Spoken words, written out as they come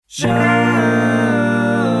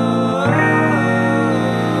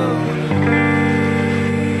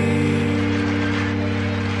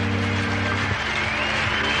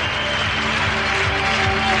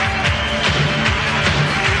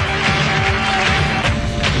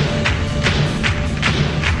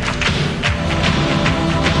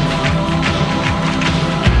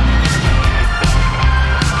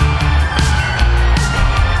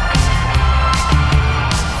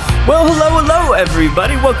Well, hello,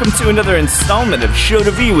 everybody. Welcome to another installment of Show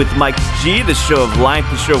to V with Mike G, the show of life,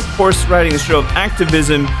 the show of horse riding, the show of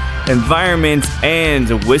activism, environment,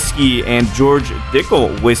 and whiskey, and George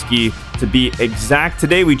Dickel whiskey, to be exact.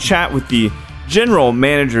 Today, we chat with the general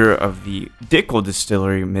manager of the Dickel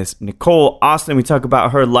Distillery, Miss Nicole Austin. We talk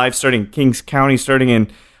about her life starting in Kings County, starting in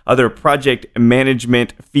other project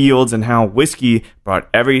management fields, and how whiskey brought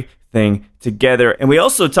everything together. And we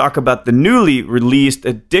also talk about the newly released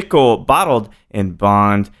Dickel Bottled in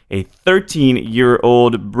Bond, a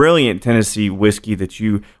 13-year-old brilliant Tennessee whiskey that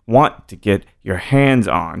you want to get your hands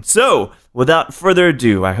on. So, without further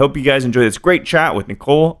ado, I hope you guys enjoy this great chat with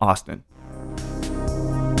Nicole Austin.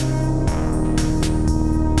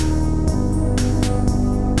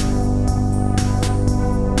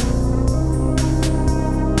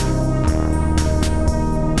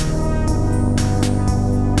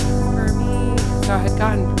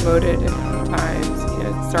 Promoted a few times.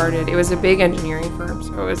 It was a big engineering firm,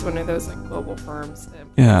 so it was one of those like global firms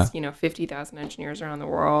that was, 50,000 engineers around the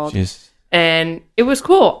world. Jeez. And it was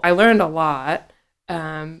cool. I learned a lot.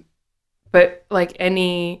 But like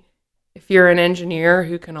if you're an engineer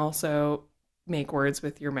who can also make words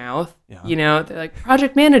with your mouth, they're like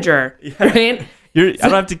project manager, right? I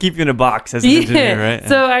don't have to keep you in a box as an engineer, right?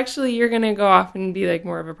 So actually you're going to go off and be like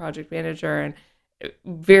more of a project manager, and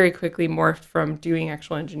very quickly morphed from doing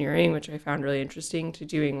actual engineering, which I found really interesting, to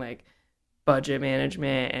doing like budget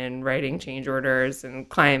management and writing change orders and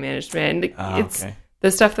client management. It's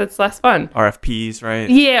the stuff that's less fun. RFPs, right?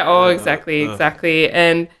 Yeah. Exactly.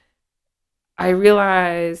 And I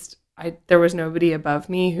realized there was nobody above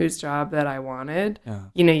me whose job that I wanted. Yeah.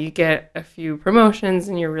 You get a few promotions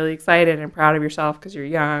and you're really excited and proud of yourself because you're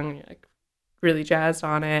young and you're like really jazzed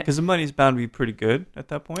on it. Because the money's bound to be pretty good at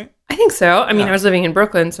that point. I think so. I mean, I was living in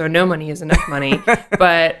Brooklyn, so no money is enough money.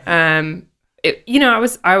 But I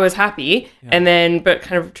was happy, but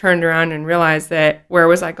kind of turned around and realized that where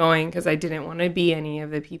was I going? Because I didn't want to be any of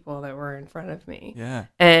the people that were in front of me. Yeah.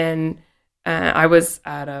 And I was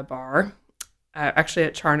at a bar, actually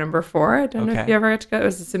at Char Number 4. I don't know if you ever got to go. It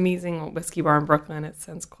was this amazing whiskey bar in Brooklyn. It's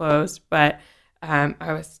since closed, but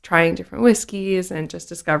I was trying different whiskeys and just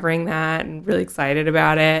discovering that and really excited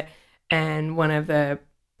about it. And one of the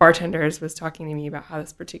bartenders was talking to me about how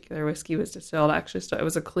this particular whiskey was distilled. Actually, it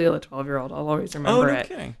was a Kalila 12-year-old. I'll always remember it.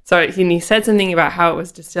 Kidding. So he said something about how it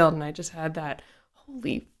was distilled, and I just had that,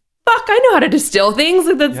 holy fuck, I know how to distill things.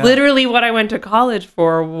 That's literally what I went to college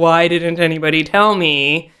for. Why didn't anybody tell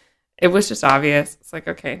me? It was just obvious. It's like,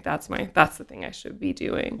 okay, that's the thing I should be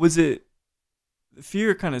doing. Was it...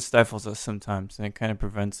 Fear kind of stifles us sometimes, and it kind of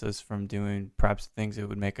prevents us from doing perhaps things that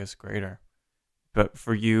would make us greater. But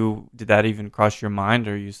for you, did that even cross your mind,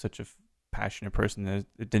 or are you such a passionate person that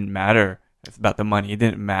it didn't matter about the money? It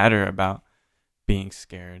didn't matter about being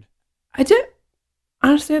scared? I did.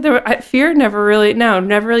 Honestly, fear never really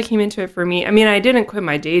came into it for me. I mean, I didn't quit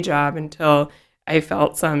my day job until I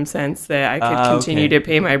felt some sense that I could continue to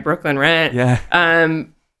pay my Brooklyn rent. Yeah.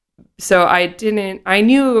 So I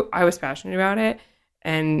knew I was passionate about it,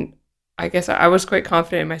 and I guess I was quite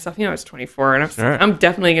confident in myself. I was 24, and I'm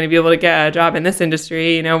definitely going to be able to get a job in this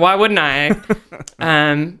industry. Why wouldn't I?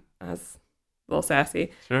 I was a little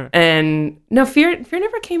sassy. Sure. And no, fear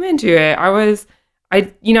never came into it. I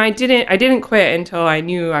didn't quit until I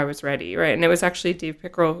knew I was ready, right? And it was actually Dave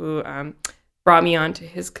Pickerel who brought me on to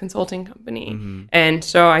his consulting company. Mm-hmm. And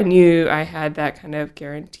so I knew I had that kind of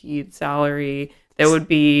guaranteed salary that would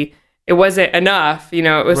be... It wasn't enough,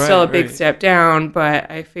 it was still a big step down, but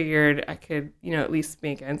I figured I could, at least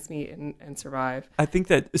make ends meet and survive. I think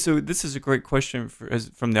so this is a great question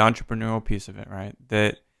from the entrepreneurial piece of it, right?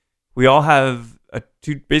 That we all have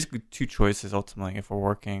basically two choices ultimately if we're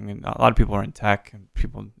working, and a lot of people are in tech and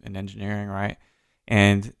people in engineering, right?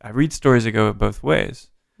 And I read stories that go both ways.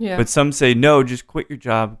 Yeah. But some say, no, just quit your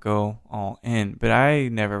job, go all in. But I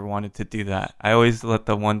never wanted to do that. I always let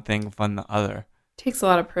the one thing fund the other. Takes a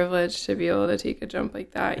lot of privilege to be able to take a jump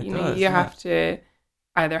like that. You have to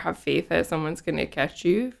either have faith that someone's going to catch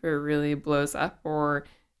you if it really blows up, or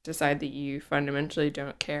decide that you fundamentally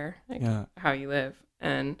don't care how you live.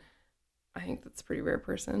 And I think that's a pretty rare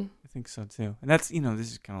person. I think so too. And that's,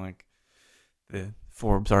 this is kind of like the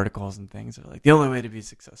Forbes articles and things are like the only way to be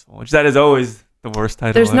successful, which that is always the worst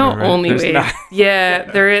title. There's no ever, right? only There's way. not.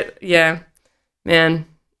 Yeah, there is. Yeah, man,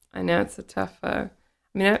 I know it's a tough.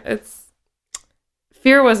 It's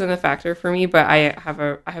fear wasn't a factor for me, but I have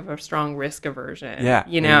a strong risk aversion. Yeah,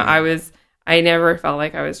 I never felt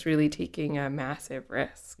like I was really taking a massive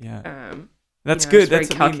risk. Yeah, that's good. good. That's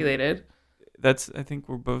very calculated. I think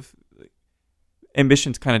we're both.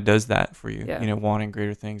 Ambitions kind of does that for you. Yeah. Wanting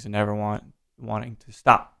greater things and never wanting to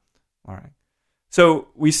stop. All right. So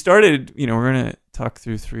we started. We're gonna talk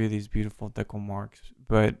through 3 of these beautiful Dickel marks,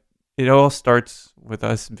 but it all starts with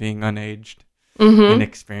us being unaged and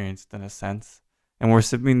inexperienced in a sense. And we're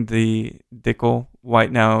sipping the Dickel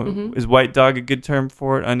White now. Is White Dog a good term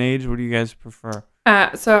for it? Unaged? What do you guys prefer?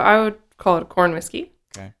 So I would call it a corn whiskey.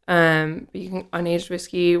 Okay. You can unaged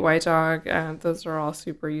whiskey, White Dog. Those are all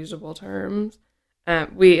super usable terms.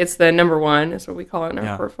 It's the number 1 is what we call it in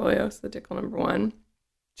our portfolio. It's the Dickel number 1.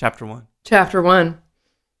 Chapter 1. Chapter 1.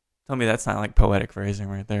 Tell me that's not like poetic phrasing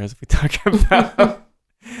right there as we talk about.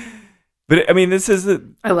 But I mean, this is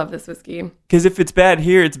I love this whiskey. Because if it's bad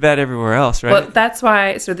here, it's bad everywhere else, right? Well, that's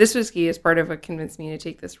why. So this whiskey is part of what convinced me to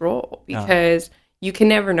take this role, because you can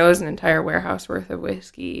never nose an entire warehouse worth of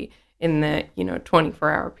whiskey in the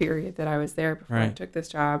 24-hour period that I was there before I took this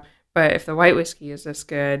job. But if the white whiskey is this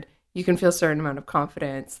good, you can feel a certain amount of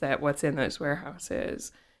confidence that what's in those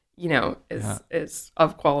warehouses, is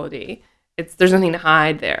of quality. There's nothing to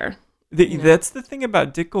hide there. That's the thing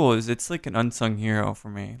about Dickel is it's like an unsung hero for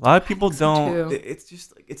me. A lot of people don't. So it's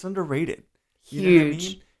just like it's underrated. Huge. You know what I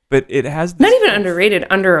mean? But it has not even underrated,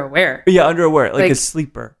 underaware. Yeah, underaware, like a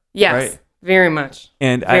sleeper. Yes, right? Very much.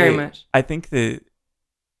 And very much. I think that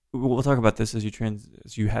we'll talk about this as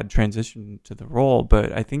you had transitioned to the role,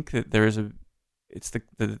 but I think that it's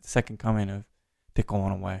the second coming of Dickel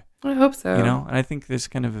on a way. I hope so. And I think there's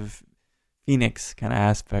kind of a Phoenix kind of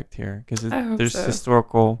aspect here because there's so.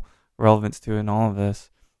 Historical relevance to it and all of this.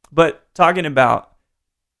 But talking about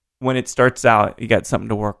when it starts out, you got something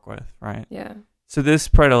to work with, right? Yeah. So this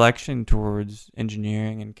predilection towards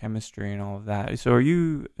engineering and chemistry and all of that. So are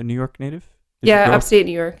you a New York native? Upstate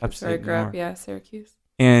New York. Upstate I grew up, Syracuse.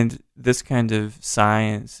 And this kind of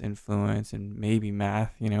science influence and maybe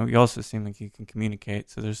math, you also seem like you can communicate.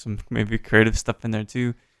 So there's some maybe creative stuff in there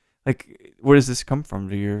too. Like, where does this come from?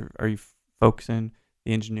 Are you focusing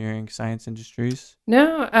the engineering science industries?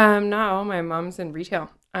 No, not all. My mom's in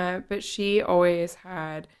retail, but she always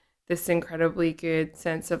had this incredibly good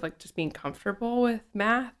sense of like just being comfortable with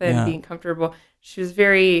math and being comfortable. She was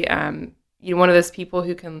very, one of those people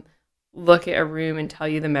who can look at a room and tell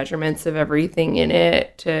you the measurements of everything in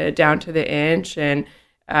it down to the inch and,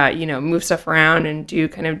 move stuff around and do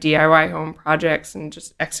kind of DIY home projects and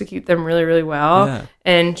just execute them really, really well. Yeah.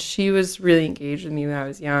 And she was really engaged with me when I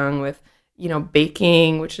was young with,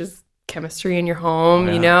 baking, which is chemistry in your home,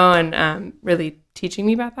 and really teaching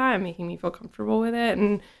me about that and making me feel comfortable with it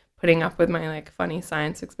and putting up with my like funny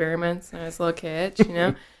science experiments when I was a little kid,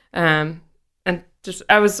 and just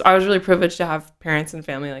I was really privileged to have parents and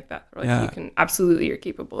family like that. You're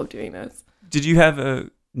capable of doing this. Did you have a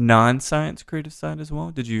non-science creative side as well?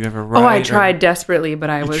 Did you ever write? Oh, I tried desperately, but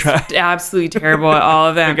I was absolutely terrible at all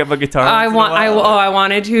of them. Pick up a guitar. I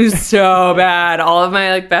wanted to so bad. All of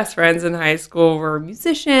my best friends in high school were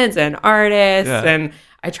musicians and artists, and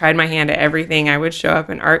I tried my hand at everything. I would show up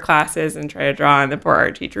in art classes and try to draw, and the poor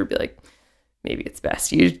art teacher would be like, "Maybe it's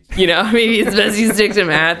best you stick to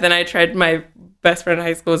math." And I tried. My best friend in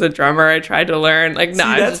high school was a drummer. I tried to learn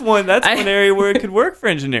that's one area where it could work for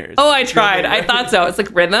engineers. Oh, I tried. I thought so. It's like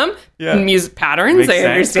rhythm, music patterns. Makes sense.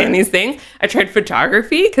 Understand these things. I tried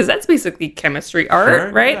photography because that's basically chemistry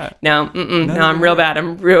art, right? Yeah. No, I'm real bad.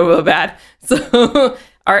 I'm real bad. So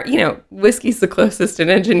art, whiskey's the closest an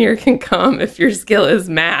engineer can come if your skill is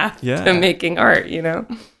math to making art.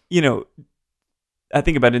 I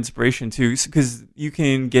think about inspiration too, because you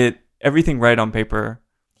can get everything right on paper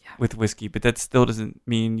with whiskey, but that still doesn't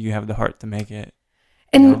mean you have the heart to make it.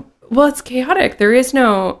 And well, it's chaotic. There is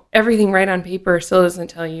no everything right on paper still doesn't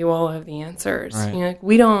tell you all of the answers. Right.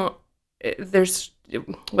 We don't. There's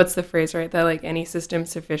what's the phrase, right? That like any system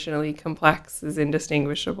sufficiently complex is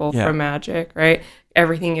indistinguishable from magic, right?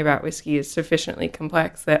 Everything about whiskey is sufficiently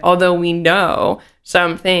complex that although we know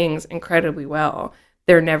some things incredibly well,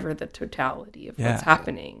 they're never the totality of what's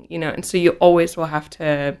happening, And so you always will have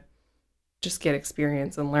to just get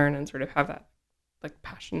experience and learn and sort of have that like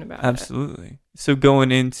passion about it. Absolutely. So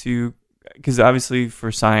going into, because obviously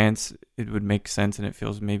for science, it would make sense and it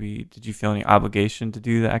feels did you feel any obligation to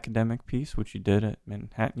do the academic piece, which you did at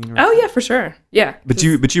Manhattan University? Oh yeah, for sure. Yeah. But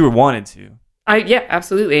you were wanted to. Yeah,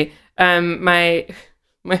 absolutely.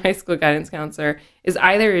 my high school guidance counselor is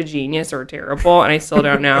either a genius or terrible, and I still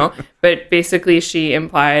don't know. But basically, she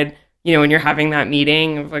implied, when you're having that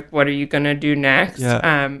meeting of like, what are you going to do next? Yeah.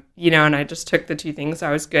 And I just took the two things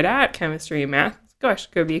I was good at, chemistry and math. Go, I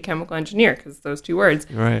should go be a chemical engineer because those two words.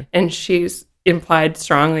 Right. And she's implied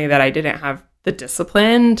strongly that I didn't have the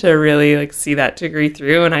discipline to really like see that degree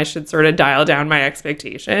through, and I should sort of dial down my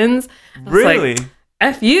expectations. Really? Like,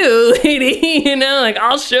 F you, lady, like,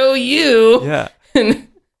 I'll show you. Yeah. And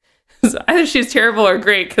so either she's terrible or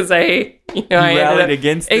great because I rallied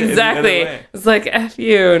against it. Exactly. It's like, F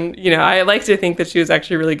you. And, I like to think that she was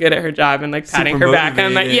actually really good at her job and like patting her back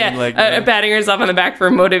on patting herself on the back for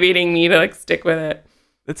motivating me to like stick with it.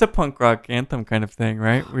 It's a punk rock anthem kind of thing,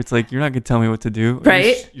 right? Where it's like, you're not going to tell me what to do.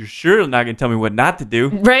 Right. You're sure not going to tell me what not to do.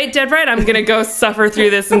 Right, dead right. I'm going to go suffer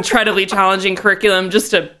through this incredibly challenging curriculum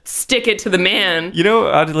just to stick it to the man.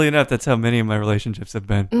 Oddly enough, that's how many of my relationships have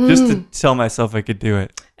been. Just to tell myself I could do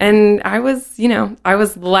it. And I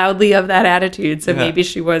was loudly of that attitude. So maybe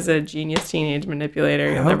she was a genius teenage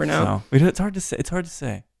manipulator. You'll never know. So. It's hard to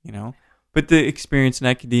say, But the experience in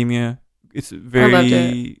academia, it's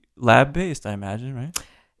very lab-based, I imagine, right?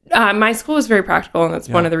 My school was very practical, and that's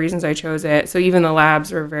one of the reasons I chose it. So even the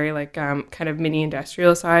labs were very like kind of mini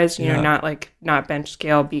industrial sized, not bench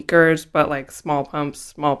scale beakers, but like small pumps,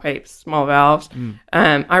 small pipes, small valves.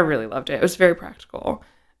 I really loved it. It was very practical.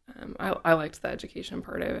 I liked the education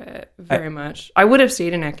part of it very much. I would have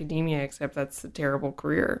stayed in academia, except that's a terrible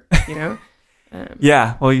career,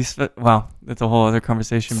 Yeah, well, that's a whole other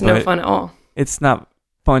conversation. It's no fun at all. It's not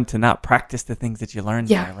fun to not practice the things that you learn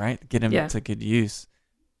there, right? Get them to good use.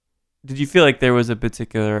 Did you feel like there was a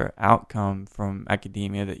particular outcome from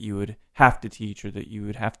academia that you would have to teach or that you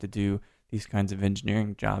would have to do these kinds of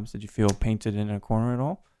engineering jobs? Did you feel painted in a corner at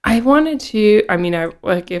all? I wanted to,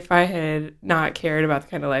 if I had not cared about the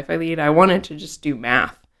kind of life I lead, I wanted to just do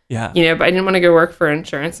math. Yeah. But I didn't want to go work for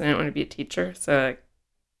insurance and I didn't want to be a teacher. So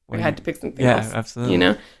I had to pick something else. Yeah,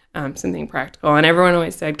 absolutely. Something practical. And everyone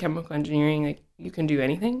always said chemical engineering, like you can do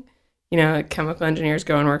anything. Chemical engineers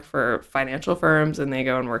go and work for financial firms and they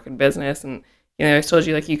go and work in business. And, I told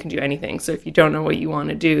you, like, you can do anything. So if you don't know what you want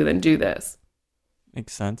to do, then do this.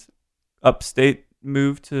 Makes sense. Upstate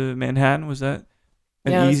move to Manhattan, was that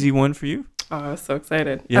an easy one for you? Oh, I was so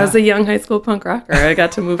excited. Yeah. I was a young high school punk rocker. I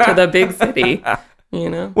got to move to the big city,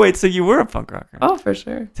 Wait, so you were a punk rocker? Oh, for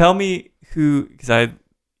sure. Tell me who, because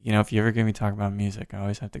if you ever get me talk about music, I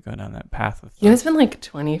always have to go down that path with it's been like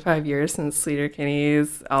 25 years since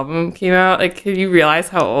Sleater-Kinney's album came out. Like, can you realize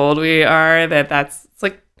how old we are? It's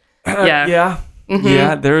like, yeah. Yeah. Mm-hmm.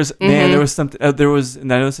 Yeah, there was something,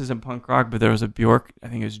 and I know this isn't punk rock, but there was a Bjork, I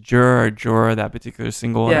think it was Jura or Jura, that particular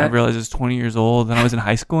single, and I realized it was 20 years old, and I was in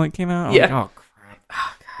high school when it came out. I was like, oh,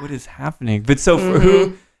 crap. What is happening? But so, for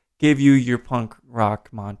who gave you your punk rock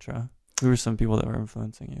mantra? Who were some people that were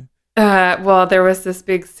influencing you? Well, there was this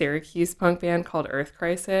big Syracuse punk band called Earth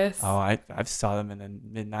Crisis. Oh, I saw them in the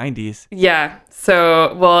mid-90s. Yeah.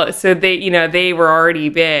 So they were already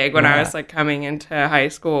big when I was like coming into high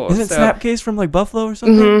school. Isn't Snapcase from like Buffalo or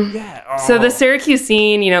something? Mm-hmm. Yeah. Oh. So the Syracuse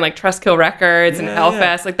scene, like Trustkill Records and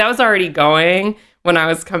Hellfest, like that was already going when I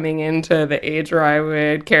was coming into the age where I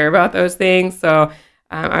would care about those things. So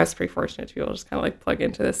I was pretty fortunate to be able to just kind of like plug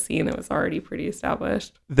into this scene that was already pretty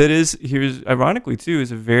established. Here's ironically too,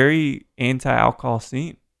 is a very anti-alcohol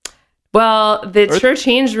scene. Well, sure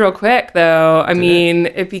changed real quick though.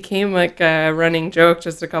 It became like a running joke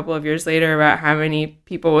just a couple of years later about how many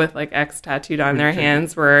people with like X tattooed on their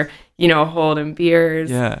hands were, holding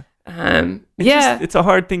beers. Yeah. It's a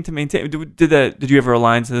hard thing to maintain. Did you ever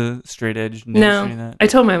align to straight edge? No, I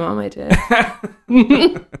told my mom I did.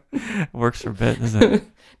 Works for a bit, doesn't it?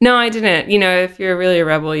 No, I didn't. If you're really a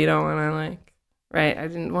rebel, you don't want to right? I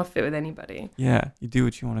didn't want to fit with anybody. Yeah, you do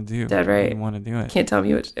what you want to do. Dead right. You want to do it. Can't tell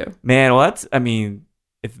me what to do. Man, well,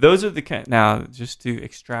 if those are the kind, now just to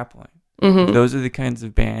extrapolate, if those are the kinds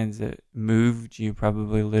of bands that moved you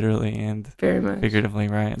probably literally and very much figuratively,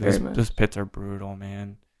 right? Very much. Those pits are brutal,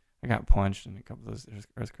 man. I got punched in a couple of those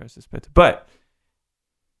Earth Crisis pits. But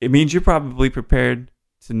it means you're probably prepared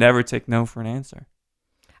to never take no for an answer.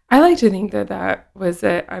 I like to think that was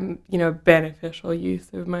a beneficial use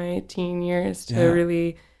of my teen years to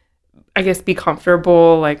really, I guess, be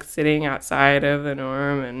comfortable, like sitting outside of the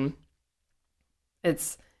norm. And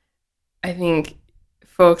I think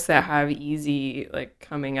folks that have easy, like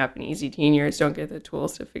coming up in easy teen years don't get the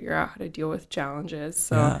tools to figure out how to deal with challenges.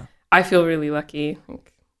 So I feel really lucky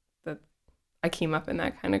that I came up in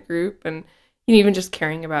that kind of group, and even just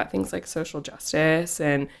caring about things like social justice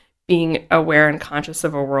and being aware and conscious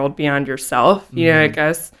of a world beyond yourself. I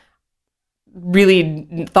guess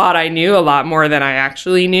really thought I knew a lot more than I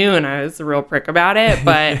actually knew, and I was a real prick about it.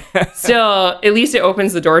 But still, at least it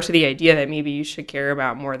opens the door to the idea that maybe you should care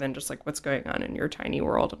about more than just like what's going on in your tiny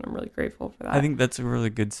world. And I'm really grateful for that. I think that's a really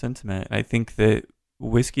good sentiment. I think that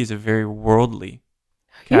whiskey is a very worldly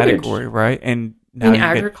category, right? And now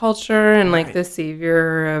agriculture and like the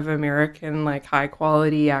savior of American like high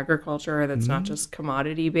quality agriculture that's not just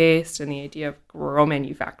commodity based, and the idea of rural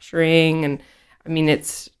manufacturing. And I mean,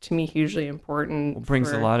 it's to me hugely important. It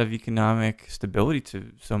brings a lot of economic stability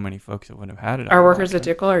to so many folks that wouldn't have had it. Our workers at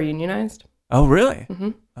Dickel are unionized. Oh, really? Mm-hmm.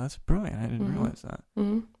 Oh, that's brilliant. I didn't realize that.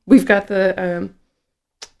 Mm-hmm. We've got the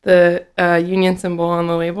union symbol on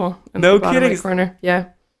the label. In no the bottom kidding. Right corner. Yeah.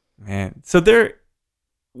 Man. So there,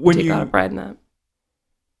 when you got a pride in that.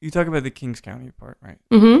 You talk about the Kings County part, right?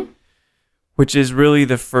 Mm-hmm. Which is really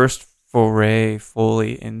the first foray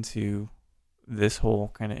fully into this whole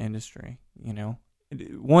kind of industry, you know?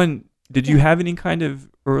 One, did you have any kind of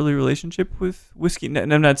early relationship with whiskey?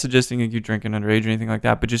 And I'm not suggesting that you drinking underage or anything like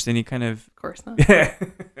that, but just any kind of... Of course not.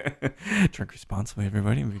 Drink responsibly,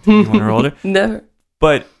 everybody. 21 or older. Never.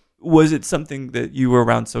 But was it something that you were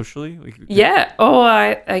around socially? Yeah. Oh,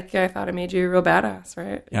 I thought it made you a real badass,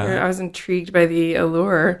 right? Yeah. I was intrigued by the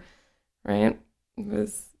allure, right? It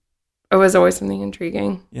was always something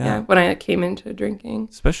intriguing. Yeah. When I came into drinking.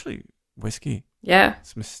 Especially whiskey. Yeah.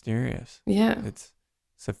 It's mysterious. Yeah. It's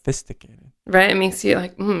sophisticated. Right. It makes you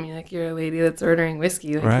like you're a lady that's ordering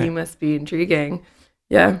whiskey. Like right. You must be intriguing.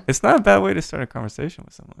 Yeah. It's not a bad way to start a conversation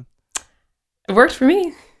with someone. It worked for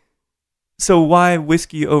me. So why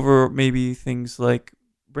whiskey over maybe things like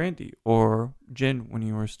brandy or gin when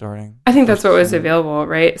you were starting? I think that's what was available,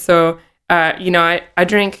 right? So, I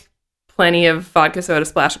drank plenty of vodka soda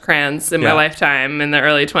splash of crayons in my lifetime in the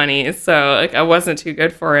early 20s. So like I wasn't too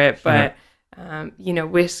good for it, but,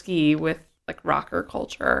 whiskey with like rocker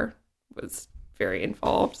culture was very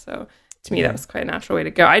involved. So to me, that was quite a natural way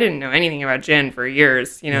to go. I didn't know anything about gin for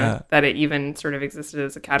years, that it even sort of existed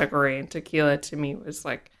as a category, and tequila to me was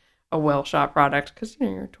like a well-shot product because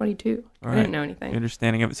you're 22. Right. I didn't know anything.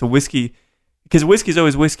 Understanding of it. So whiskey, because whiskey's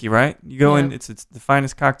always whiskey, right? You go in, it's the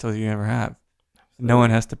finest cocktail you ever have. Absolutely. No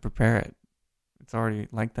one has to prepare it. It's already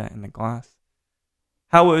like that in the glass.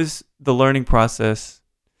 How was the learning process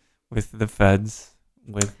with the feds,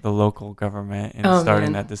 with the local government, and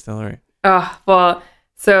starting that distillery? Well,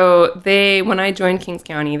 so when I joined Kings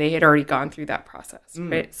County, they had already gone through that process,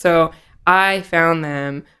 right? So I found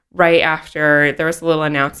them right after there was a little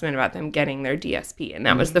announcement about them getting their DSP. And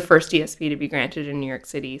that was the first DSP to be granted in New York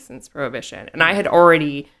City since Prohibition. And I had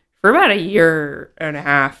already, for about a year and a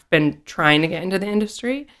half, been trying to get into the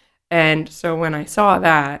industry. And so when I saw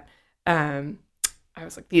that, I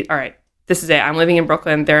was like, all right, this is it. I'm living in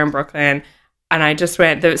Brooklyn. They're in Brooklyn. And I just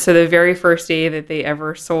went, so the very first day that they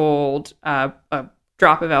ever sold a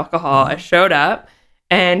drop of alcohol, I showed up,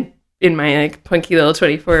 and in my like punky little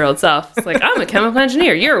 24-year-old self, it's like, I'm a chemical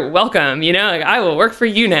engineer. You're welcome. Like I will work for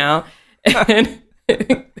you now. And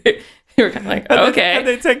they were kind of like, okay. How'd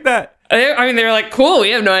they take that? I mean, they were like, cool. We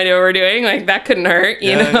have no idea what we're doing. Like that couldn't hurt,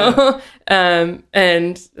 you know? Yeah.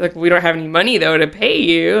 And like, we don't have any money though to pay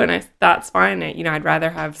you. And that's fine. I'd rather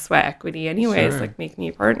have sweat equity anyways, like make me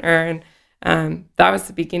a partner. And that was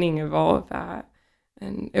the beginning of all of that.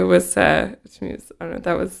 And it was, to me,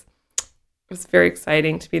 it was very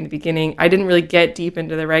exciting to be in the beginning. I didn't really get deep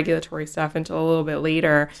into the regulatory stuff until a little bit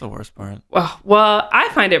later. That's the worst part. Well, I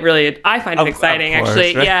find it exciting,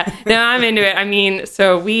 actually. Right? Yeah, no, I'm into it. I mean,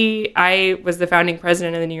 I was the founding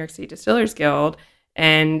president of the New York City Distillers Guild,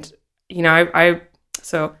 and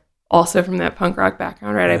so also from that punk rock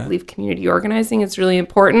background, right? I believe community organizing is really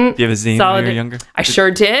important. Do you have a zine when you were younger? I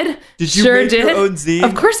sure did. Did you make your own zine?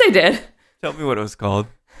 Of course I did. Tell me what it was called.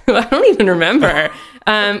 I don't even remember.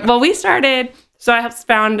 Well, we started, so I have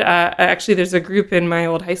found, actually there's a group in my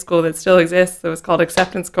old high school that still exists that was called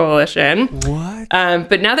Acceptance Coalition. What?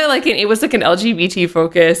 But now they're like, it was like an LGBT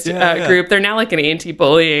focused group. They're now like an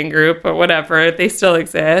anti-bullying group, but whatever. They still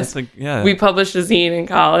exist. We published a zine in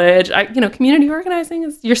college. Community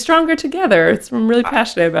organizing you're stronger together. I'm really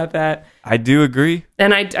passionate about that. I do agree.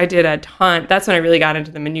 And I did a ton. That's when I really got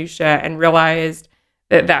into the minutia and realized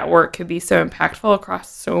that work could be so impactful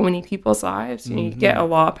across so many people's lives. You get a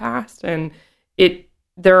law passed, and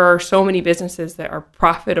there are so many businesses that are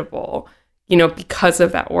profitable, because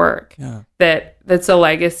of that work. Yeah. That's a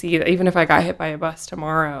legacy that even if I got hit by a bus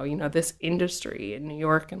tomorrow, this industry in New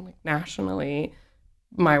York and like nationally,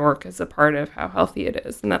 my work is a part of how healthy it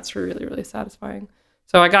is, and that's really, really satisfying.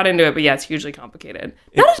 So I got into it, but yeah, it's hugely complicated.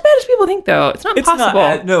 Not as bad as people think, though. It's not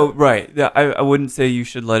impossible. No, right. I wouldn't say you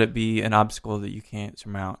should let it be an obstacle that you can't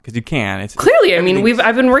surmount, because you can. Clearly, I mean,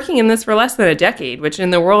 I've been working in this for less than a decade, which in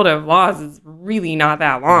the world of laws is really not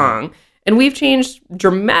that long. And we've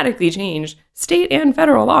dramatically changed state and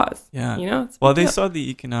federal laws. Yeah. They saw the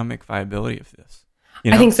economic viability of this.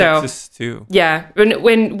 I think Texas so. Too. Yeah.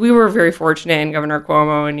 When we were very fortunate in Governor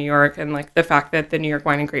Cuomo in New York, and like the fact that the New York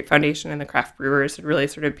Wine and Grape Foundation and the craft brewers had really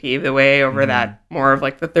sort of paved the way over that more of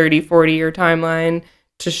like the 30, 40 year timeline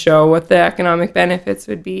to show what the economic benefits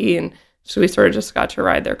would be. And so we sort of just got to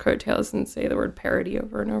ride their coattails and say the word parity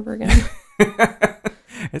over and over again.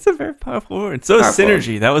 It's a very powerful word. So is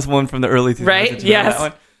synergy. That was one from the early 2000s. Right?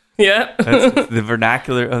 Yes. Yeah. That's the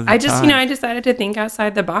vernacular of the time. I decided to think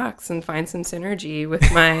outside the box and find some synergy with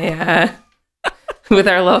my with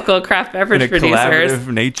our local craft beverage producers.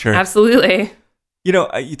 Collaborative nature. Absolutely.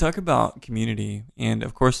 You talk about community, and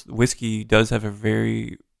of course, whiskey does have a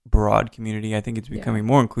very broad community. I think it's becoming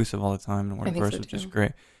more inclusive all the time in Wordpress, which is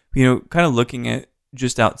great. Kind of looking at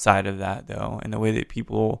just outside of that, though, and the way that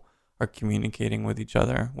people are communicating with each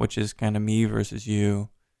other, which is kind of me versus you.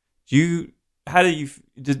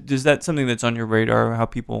 Does that something that's on your radar? How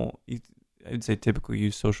people, I'd say, typically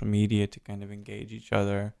use social media to kind of engage each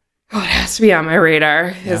other? Oh, it has to be on my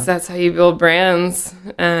radar, because that's how you build brands.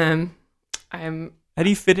 How do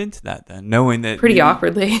you fit into that then, knowing that pretty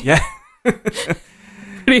awkwardly? Yeah.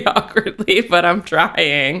 Pretty awkwardly, but I'm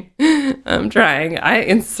trying. I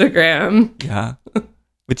Instagram. Yeah.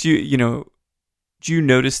 But do you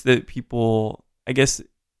notice that people, I guess,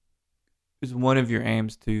 is one of your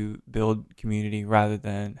aims to build community rather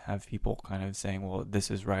than have people kind of saying, well, this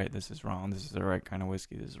is right, this is wrong, this is the right kind of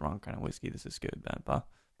whiskey, this is the wrong kind of whiskey, this is good, blah, blah,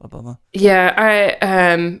 blah, blah, blah.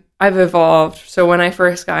 Yeah, I've evolved. So when I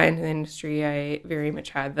first got into the industry, I very much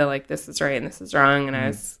had the, like, this is right and this is wrong, and I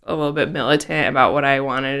was a little bit militant about what I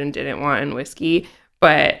wanted and didn't want in whiskey.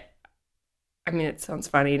 But I mean, it sounds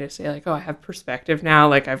funny to say, like, oh, I have perspective now.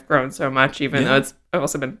 Like, I've grown so much, even though I've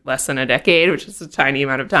also been less than a decade, which is a tiny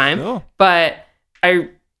amount of time. Oh. But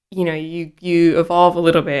you evolve a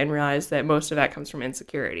little bit and realize that most of that comes from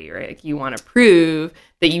insecurity, right? Like, you want to prove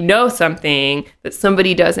that you know something that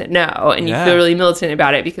somebody doesn't know, and you feel really militant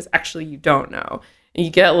about it because actually you don't know. And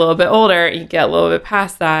you get a little bit older, and you get a little bit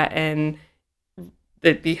past that, and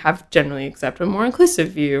that you have generally accepted a more inclusive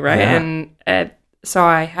view, right? Yeah. And so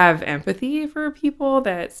I have empathy for people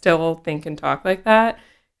that still think and talk like that,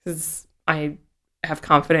 because I have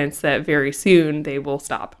confidence that very soon they will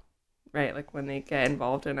stop, right? Like when they get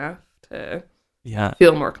involved enough to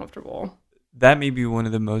feel more comfortable. That may be one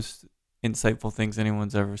of the most insightful things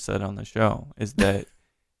anyone's ever said on the show, is that,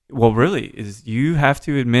 well, really, is you have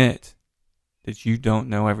to admit that you don't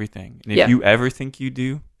know everything. And if you ever think you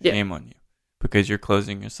do, shame on you, because you're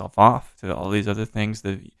closing yourself off to all these other things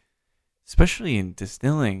that... Especially in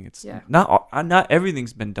distilling, it's not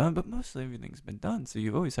everything's been done, but mostly everything's been done. So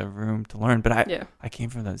you always have room to learn. But I came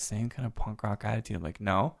from that same kind of punk rock attitude. I'm like,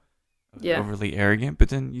 no, overly arrogant. But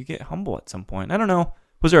then you get humble at some point. I don't know.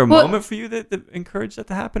 Was there a moment for you that encouraged that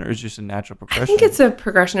to happen, or is it just a natural progression? I think it's a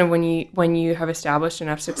progression of when you have established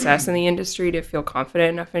enough success in the industry to feel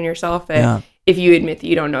confident enough in yourself that if you admit that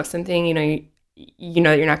you don't know something, you know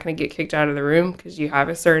that you're not going to get kicked out of the room because you have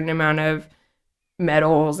a certain amount of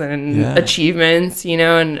medals and achievements,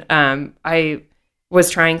 and I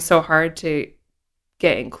was trying so hard to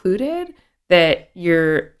get included that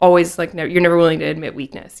you're always like, you're never willing to admit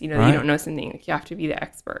weakness, that you don't know something. Like, you have to be the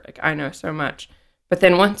expert. Like, I know so much, but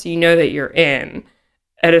then once you know that you're in,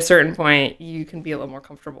 at a certain point you can be a little more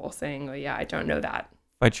comfortable saying, oh yeah, I don't know that.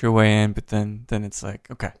 Fight your way in, but then it's like,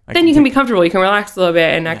 okay, then you can be comfortable, you can relax a little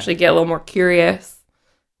bit and actually get a little more curious.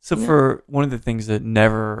 So for one of the things that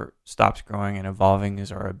never stops growing and evolving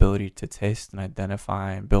is our ability to taste and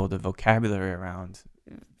identify and build a vocabulary around.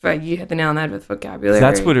 But you hit the nail on the head with vocabulary.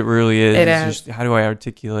 That's what it really is. Just how do I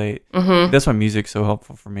articulate? Mm-hmm. That's why music's so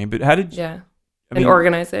helpful for me. But how did you... I mean,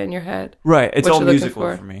 organize it in your head. Right. It's all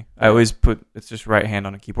musical for me. I always it's just right hand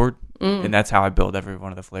on a keyboard. And that's how I build every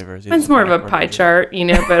one of the flavors. It's more of a pie chart,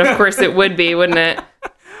 but of course it would be, wouldn't it?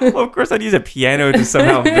 Well, of course, I'd use a piano to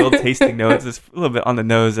somehow build tasting notes. It's a little bit on the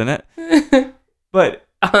nose, isn't it? But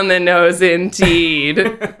on the nose, indeed.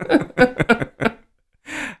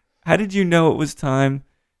 How did you know it was time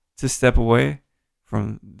to step away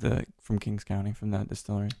from Kings County, from that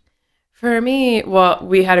distillery? For me, well,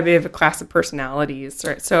 we had a bit of a class of personalities,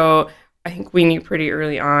 right? So I think we knew pretty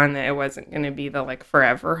early on that it wasn't going to be the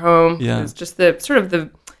forever home. Yeah. It was just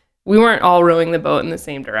we weren't all rowing the boat in the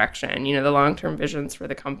same direction. The long-term visions for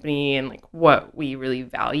the company and what we really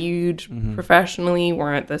valued professionally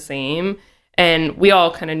weren't the same. And we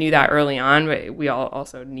all kind of knew that early on, but we all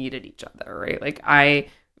also needed each other, right? Like I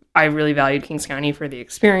really valued Kings County for the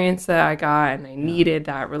experience that I got, and I needed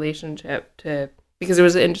that relationship because it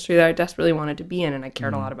was an industry that I desperately wanted to be in, and I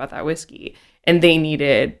cared a lot about that whiskey. And they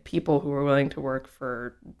needed people who were willing to work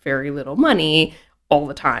for very little money all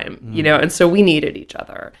the time, you know? And so we needed each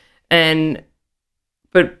other.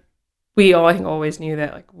 But we all, I think, always knew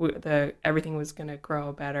that like everything was going to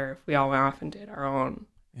grow better if we all went off and did our own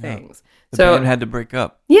things. The band had to break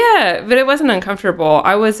up. Yeah, but it wasn't uncomfortable.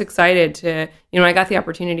 I was excited to, I got the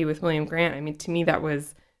opportunity with William Grant. I mean, to me,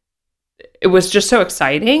 it was just so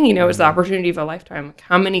exciting. It was the opportunity of a lifetime. Like,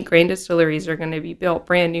 how many grain distilleries are going to be built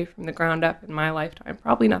brand new from the ground up in my lifetime?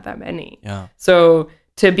 Probably not that many. Yeah. So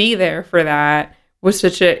to be there for that was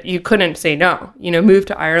you couldn't say no. Move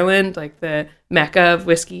to Ireland, like the mecca of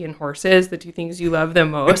whiskey and horses, the two things you love the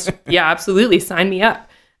most. Yeah, absolutely. Sign me up.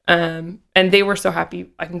 And they were so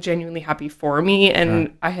happy, I think genuinely happy for me.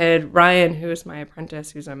 And I had Ryan, who is my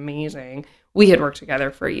apprentice, who's amazing. We had worked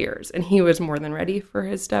together for years, and he was more than ready for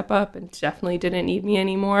his step up and definitely didn't need me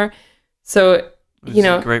anymore. So, It's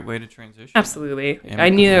a great way to transition. Absolutely. I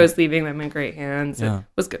knew I was leaving them in great hands. Yeah. It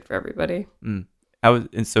was good for everybody.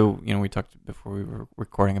 We talked before we were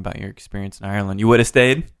recording about your experience in Ireland. You would have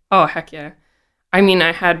stayed? Oh, heck yeah. I mean,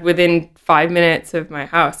 I had within 5 minutes of my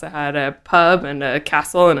house, I had a pub and a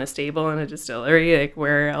castle and a stable and a distillery. Like,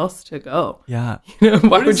 where else to go? Yeah.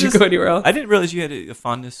 Why would you go anywhere else? I didn't realize you had a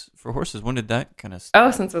fondness for horses. When did that kind of start?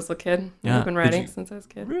 Oh, since I was a kid. Yeah. I've been riding since I was a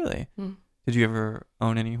kid. Really? Did you ever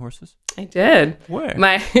own any horses? I did. Where?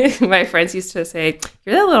 My friends used to say,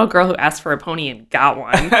 "You're that little girl who asked for a pony and got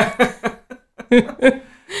one."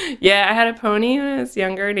 Yeah, I had a pony when I was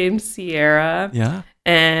younger named Sierra. Yeah.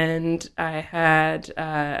 And I had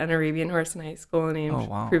an Arabian horse in high school named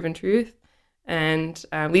Proven Truth. And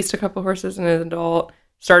leased a couple horses as an adult.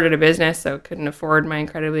 Started a business, so couldn't afford my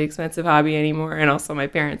incredibly expensive hobby anymore. And also my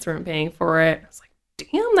parents weren't paying for it. I was like,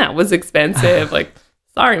 damn, that was expensive. Like,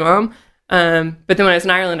 sorry, Mom. But then when I was in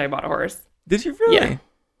Ireland, I bought a horse. Did you really? Yeah.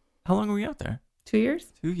 How long were you out there? 2 years.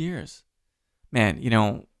 2 years. Man,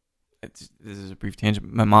 this is a brief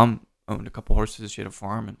tangent. My mom owned a couple horses. She had a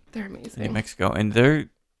farm they're amazing. in New Mexico. And there's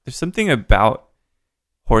something about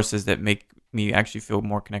horses that make me actually feel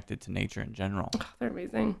more connected to nature in general. Oh, they're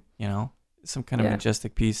amazing. Some kind of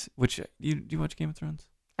majestic piece. Which, do you watch Game of Thrones?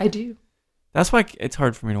 I do. That's why it's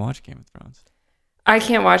hard for me to watch Game of Thrones. I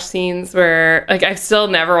can't watch scenes where, like, I've still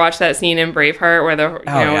never watched that scene in Braveheart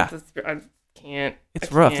where I can't.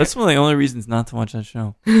 It's rough. That's one of the only reasons not to watch that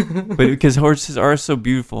show. But because horses are so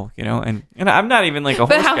beautiful, and I'm not even like a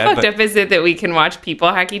horse guy. But how fucked up is it that we can watch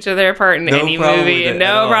people hack each other apart in any movie and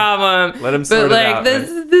no problem? Let them sort it out. But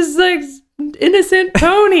like this like innocent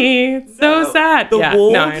pony. It's so sad.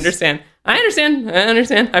 Wolves? No, I understand. I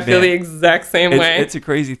feel the exact same way. It's a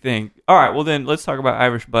crazy thing. All right, well then let's talk about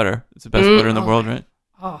Irish butter. It's the best butter in the world, right?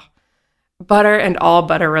 Oh, butter and all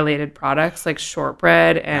butter related products like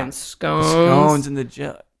shortbread and scones. The scones and the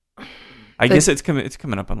gel. I guess it's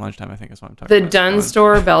coming up on lunchtime. I think that's what I'm talking about. The Dunnes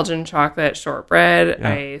Store Belgian chocolate shortbread.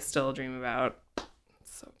 I still dream about.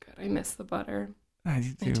 It's so good. I miss the butter.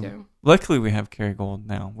 I do too. Luckily, we have Kerrygold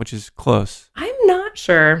now, which is close. I'm not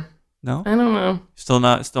sure. No? I don't know. Still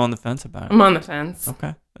on the fence about it? I'm on the fence.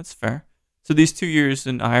 Okay, that's fair. So these 2 years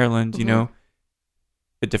in Ireland,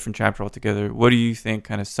 a different chapter altogether. What do you think,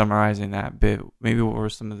 kind of summarizing that bit? Maybe what were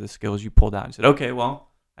some of the skills you pulled out and said, okay, well,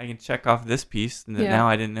 I can check off this piece that now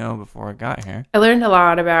I didn't know before I got here. I learned a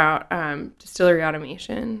lot about distillery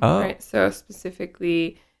automation. Right? So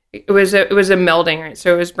specifically, it was a melding, right?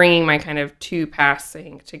 So it was bringing my kind of two paths, I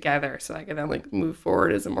think, together, so I could then like move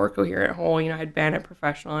forward as a more coherent whole. I had been a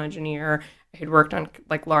professional engineer. I had worked on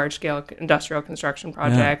like large scale industrial construction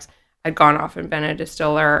projects. I'd gone off and been a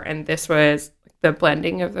distiller, and this was the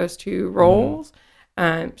blending of those two roles.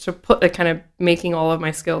 So kind of making all of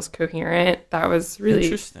my skills coherent. That was really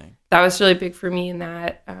interesting. That was really big for me in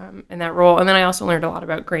that role. And then I also learned a lot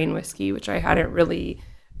about grain whiskey, which I hadn't really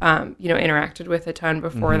interacted with a ton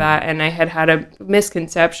before that. And I had a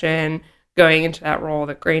misconception going into that role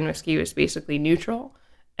that grain whiskey was basically neutral.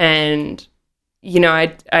 And,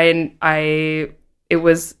 it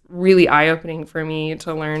was really eye-opening for me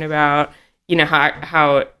to learn about,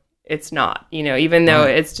 how it's not, even though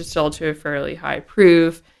it's distilled to a fairly high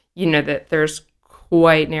proof, that there's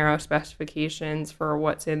quite narrow specifications for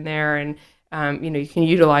what's in there. And, you can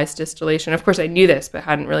utilize distillation. Of course, I knew this, but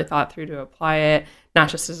hadn't really thought through to apply it, not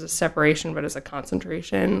just as a separation, but as a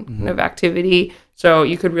concentration kind of activity. So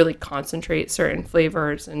you could really concentrate certain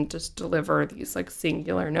flavors and just deliver these like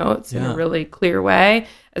singular notes in a really clear way,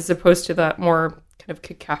 as opposed to the more kind of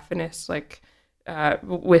cacophonous, like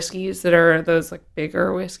whiskeys that are those like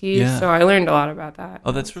bigger whiskeys. Yeah. So I learned a lot about that.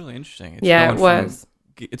 Oh, that's really interesting. It's Yeah, going it was.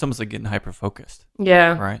 It's almost like getting hyper focused,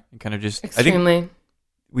 Yeah, right? And kind of just. I think extremely.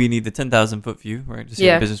 we need the 10,000 foot view, right? To see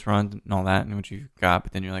the business run and all that and what you've got.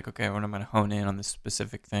 But then you're like, okay, well, I'm going to hone in on this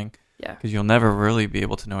specific thing. Yeah. Because you'll never really be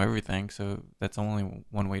able to know everything. So that's only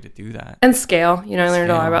one way to do that. And scale. You know, I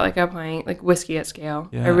learned a lot Scale. about like applying like whiskey at scale.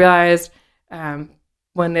 Yeah. I realized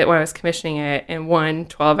when I was commissioning it in one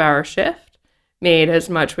 12-hour shift, made as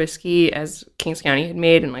much whiskey as Kings County had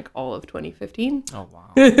made in like all of 2015. Oh,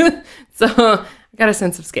 wow. So I got a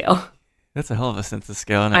sense of scale. That's a hell of a sense of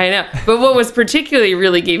scale. I know. But what was particularly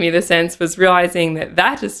really gave me the sense was realizing that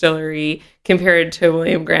distillery compared to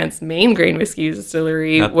William Grant's main grain whiskey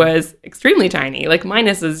distillery was extremely tiny, like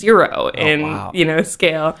minus a zero in,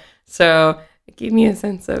 scale. So it gave me a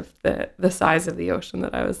sense of the size of the ocean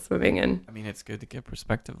that I was swimming in. I mean, it's good to get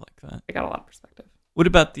perspective like that. I got a lot of perspective. What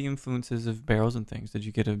about the influences of barrels and things? Did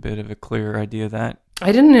you get a bit of a clearer idea of that?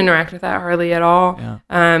 I didn't interact with that hardly at all. Yeah.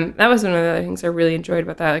 That was one of the other things I really enjoyed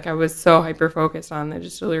about that. Like I was so hyper focused on the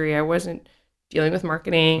distillery. I wasn't dealing with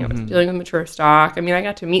marketing. I was dealing with mature stock. I mean, I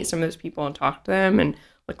got to meet some of those people and talk to them and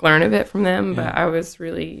like learn a bit from them. But I was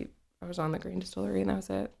on the grain distillery and that was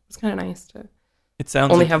it. It was kind of nice to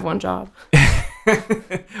only have one job.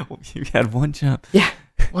 You had one job. Yeah,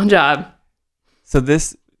 one job. So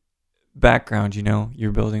this background,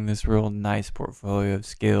 you're building this real nice portfolio of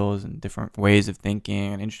skills and different ways of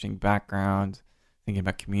thinking and interesting backgrounds, thinking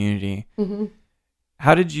about community. Mm-hmm.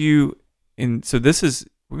 How did you, so this is,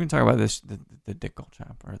 we're going to talk about this, the Dickel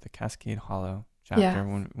chapter, or the Cascade Hollow chapter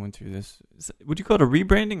when we went through this. Would you call it a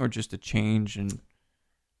rebranding or just a change in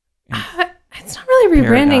it's not really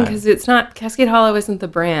rebranding because it's not, Cascade Hollow isn't the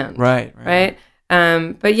brand. Right.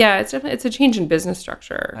 But yeah, it's a change in business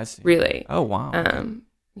structure. I see. Really. Oh, wow.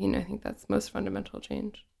 I think that's the most fundamental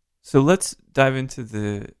change. So let's dive into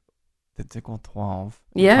the Dickel 12.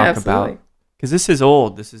 Yeah, talk absolutely. Because this is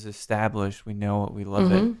old. This is established. We know it. We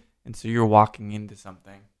love it. And so you're walking into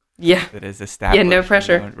something. Yeah. That is established. Yeah, no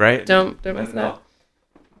pressure. Right? Don't mess it up.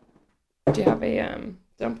 Do you have a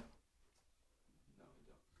dump?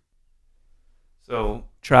 So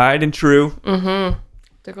tried and true. Mm-hmm.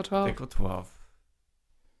 Dickel 12. Dickel 12.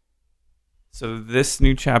 So this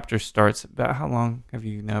new chapter starts about how long have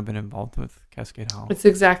you now been involved with Cascade Hollow? It's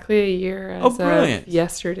exactly a year as of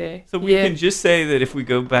yesterday. So we can just say that if we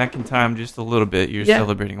go back in time just a little bit, you're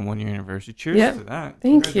celebrating a 1-year anniversary. Cheers to that.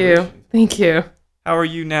 Thank you. How are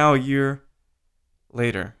you now a year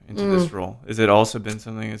later into this role? Has it also been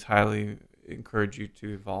something that's highly encouraged you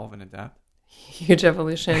to evolve and adapt? Huge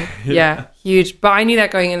evolution. Yeah, huge. But I knew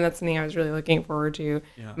that going in. That's something I was really looking forward to.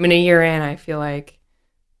 Yeah. I mean, a year in, I feel like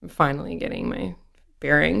I'm finally getting my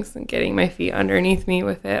bearings and getting my feet underneath me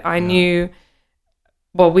with it. I knew,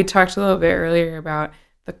 we talked a little bit earlier about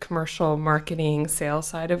the commercial marketing sales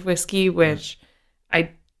side of whiskey, which I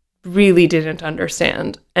really didn't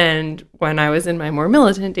understand. And when I was in my more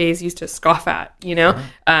militant days, used to scoff at,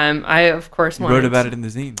 I, of course, wrote about it in the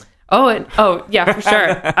zine. Oh, yeah, for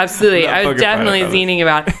sure. Absolutely. I was definitely zining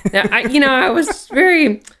about it. I was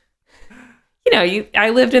very...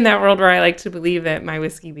 I lived in that world where I like to believe that my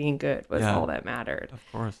whiskey being good was all that mattered. Of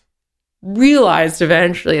course. Realized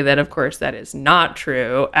eventually that, of course, that is not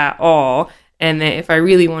true at all. And that if I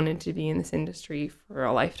really wanted to be in this industry for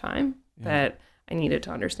a lifetime, that I needed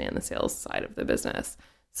to understand the sales side of the business.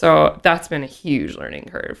 So that's been a huge learning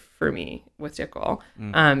curve for me with Dickel.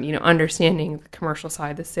 Understanding the commercial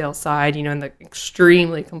side, the sales side, and the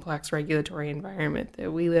extremely complex regulatory environment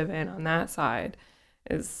that we live in on that side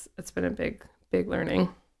it's been a big learning.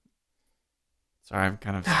 Sorry, I'm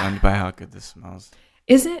kind of stunned by how good this smells.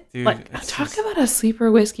 Is it? Dude, talk about a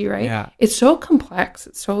sleeper whiskey, right? Yeah. It's so complex.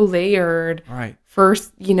 It's so layered. Right.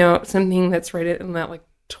 First, something that's rated in that like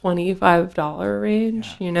 $25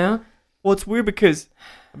 range, Well, it's weird because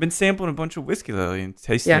I've been sampling a bunch of whiskey lately and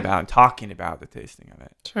tasting about and talking about the tasting of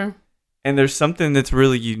it. Sure. And there's something that's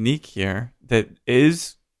really unique here that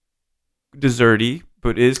is desserty,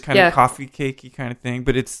 but is kind of coffee cakey kind of thing,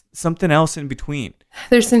 but it's something else in between.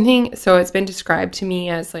 There's something, so it's been described to me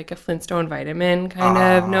as like a Flintstone vitamin kind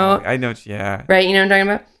of note. I know, Right, you know what I'm talking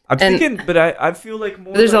about? I'm thinking, but I feel like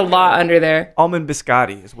more there's like a lot under there. Almond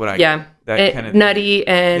biscotti is what I get. That kind of nutty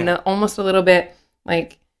and almost a little bit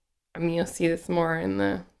like, you'll see this more in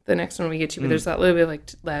the next one we get to, but there's that little bit like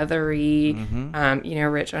leathery,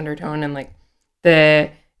 rich undertone, and like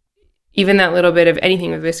even that little bit of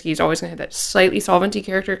anything with whiskey is always going to have that slightly solventy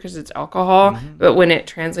character because it's alcohol. But when it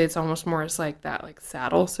translates almost more as like that, like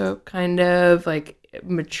saddle soap kind of like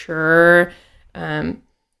mature,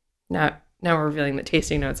 not now we're revealing that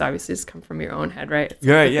tasting notes obviously just come from your own head, right?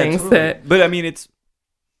 It's Totally. But I mean, it's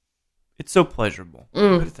so pleasurable.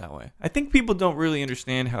 Put it that way. I think people don't really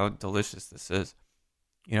understand how delicious this is.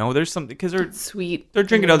 You know, there's something because they're sweet. They're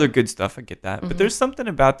drinking other good stuff. I get that, but there's something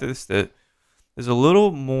about this that is a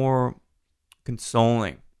little more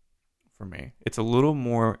consoling for me. It's a little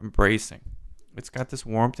more embracing. It's got this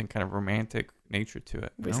warmth and kind of romantic nature to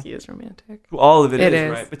it. Whiskey is romantic. All of it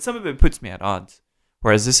is, right? But some of it puts me at odds.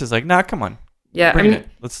 Whereas this is like, nah, come on. Yeah, I mean, it.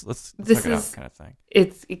 Let's check it out, kind of thing.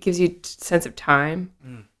 It gives you a sense of time,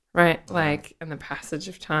 right? Like, and the passage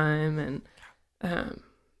of time, and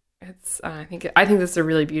it's. I think this is a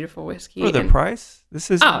really beautiful whiskey. For the price, this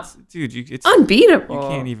is, dude, it's unbeatable. You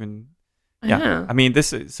can't even. Yeah, I mean,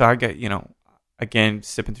 this is so. I get again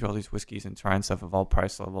sipping through all these whiskeys and trying stuff of all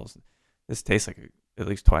price levels. This tastes like at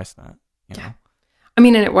least twice that. You know? I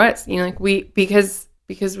mean, and it was like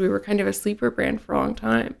because we were kind of a sleeper brand for a long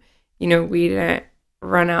time. We didn't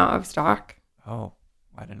run out of stock. Oh,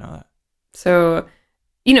 I didn't know that. So,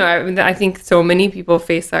 I think so many people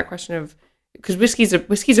face that question of, because whiskey's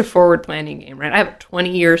a forward planning game, right? I have a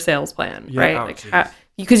 20-year sales plan, right?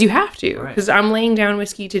 Because you have to, because I'm laying down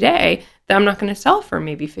whiskey today that I'm not going to sell for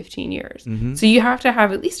maybe 15 years. Mm-hmm. So you have to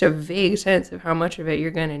have at least a vague sense of how much of it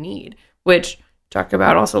you're going to need, which talk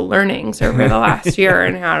about also learnings over the last year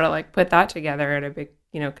and how to like put that together at a big,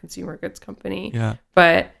 consumer goods company. Yeah.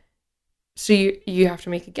 But so you have to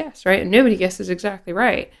make a guess, right? And nobody guesses exactly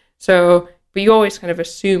right. So, but you always kind of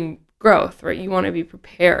assume growth, right? You want to be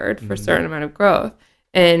prepared for a certain amount of growth.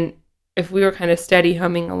 And if we were kind of steady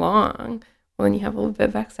humming along, well, then you have a little bit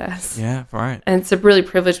of excess. Yeah, right. And it's a really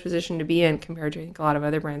privileged position to be in compared to, I think, a lot of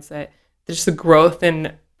other brands that just the growth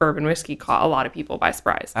in bourbon whiskey caught a lot of people by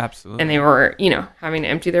surprise. Absolutely. And they were, having to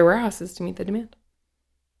empty their warehouses to meet the demand.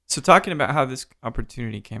 So talking about how this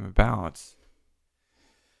opportunity came about,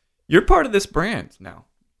 you're part of this brand now.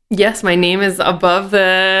 Yes, my name is above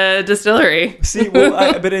the distillery. See,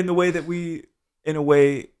 well, but in a way,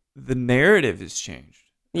 the narrative has changed.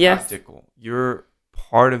 Yes. Dickel. You're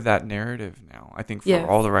part of that narrative now, I think, for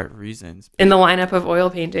all the right reasons. In the lineup of oil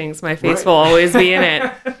paintings, my face will always be in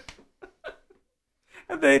it.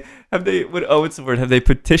 Have they what's the word? Have they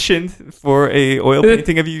petitioned for a oil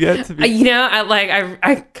painting of you yet?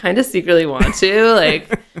 I kind of secretly want to,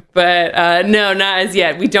 but no, not as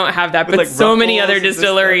yet. We don't have that. But so many other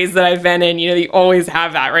distilleries that I've been in, they always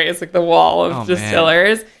have that, right? It's like the wall of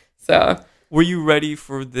distillers. Man. So, were you ready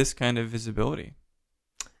for this kind of visibility?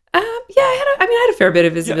 Yeah, I had a fair bit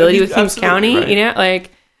of visibility with Kings County. Right.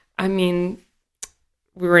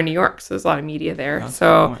 We were in New York, so there's a lot of media there.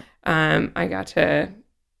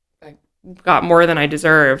 I got more than I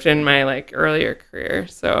deserved in my earlier career.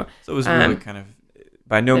 So it was really kind of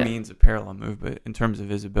by no means a parallel move, but in terms of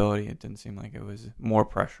visibility, it didn't seem like it was more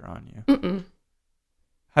pressure on you. Mm-mm.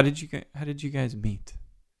 How did you guys meet?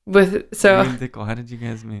 Dickel, how did you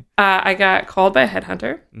guys meet? I got called by a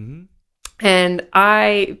headhunter, and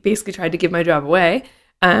I basically tried to give my job away.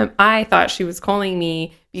 I thought she was calling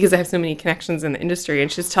me because I have so many connections in the industry,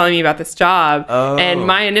 and she's telling me about this job. Oh. And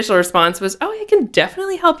my initial response was, I can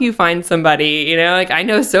definitely help you find somebody. I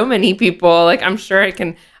know so many people. I'm sure I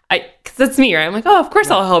can. Because that's me, right? I'm like, of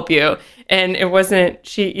course I'll help you. And it wasn't.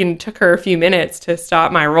 She took her a few minutes to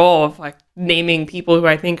stop my role of naming people who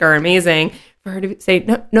I think are amazing for her to say,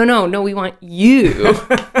 no, we want you.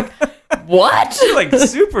 What? You're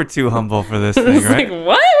super too humble for this thing, right? What?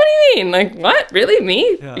 What do you mean? What? Really?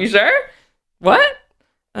 Me? Yeah. You sure? What?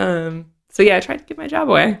 So I tried to give my job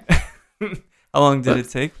away. How long did it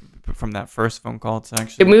take from that first phone call to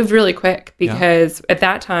actually? It moved really quick because at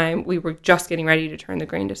that time we were just getting ready to turn the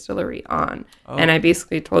grain distillery on. Oh. And I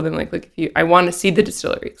basically told them I want to see the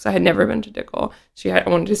distillery because I had never been to Dickel. I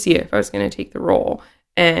wanted to see if I was going to take the role.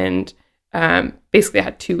 And basically I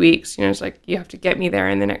had 2 weeks, it's you have to get me there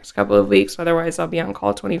in the next couple of weeks. Otherwise I'll be on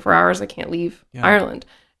call 24 hours. I can't leave Ireland.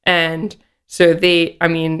 And so they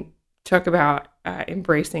talk about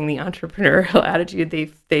embracing the entrepreneurial attitude.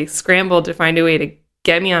 They scrambled to find a way to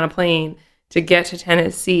get me on a plane to get to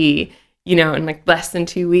Tennessee, in less than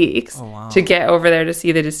 2 weeks to get over there to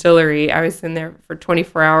see the distillery. I was in there for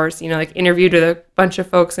 24 hours, interviewed with a bunch of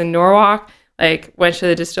folks in Norwalk, went to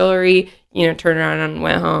the distillery, turned around and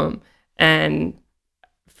went home. And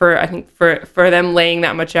for them laying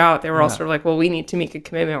that much out, they were all sort of well, we need to make a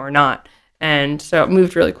commitment or not. And so it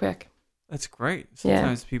moved really quick. That's great.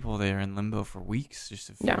 Sometimes people, they are in limbo for weeks just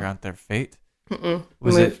to figure out their fate.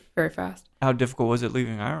 Was it very fast? How difficult was it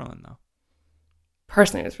leaving Ireland, though?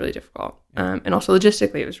 Personally, it was really difficult. And also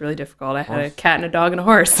logistically, it was really difficult. I had a cat and a dog and a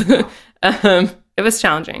horse. It was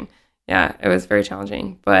challenging. Yeah, it was very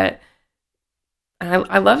challenging. But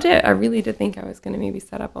I loved it. I really did think I was going to maybe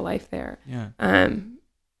set up a life there. Yeah.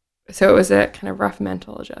 So it was a kind of rough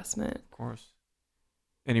mental adjustment. Of course.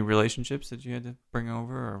 Any relationships that you had to bring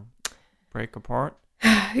over or break apart?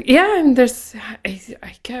 Yeah, and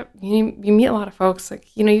you meet a lot of folks.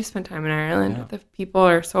 Like, you spend time in Ireland. Yeah. The people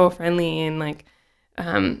are so friendly, and like,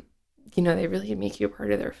 they really make you a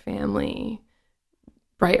part of their family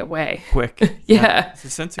right away. Quick. Yeah. It's a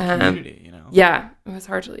sense of community, Yeah, it was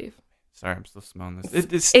hard to leave. Sorry, I'm still smelling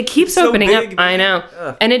this. It keeps opening so big, up. I know.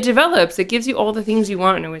 Ugh. And it develops. It gives you all the things you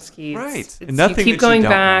want in a whiskey. Right. And nothing you keep that going you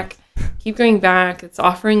don't back. Keep going back. It's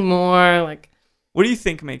offering more. Like, what do you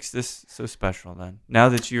think makes this so special then? Now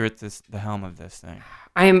that you're at the helm of this thing.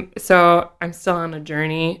 I'm still on a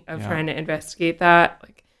journey of trying to investigate that.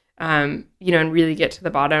 Like, and really get to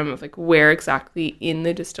the bottom of like where exactly in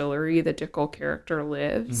the distillery the Dickel character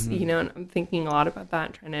lives. Mm-hmm. And I'm thinking a lot about that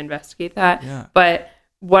and trying to investigate that. Yeah. But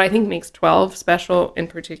what I think makes 12 special in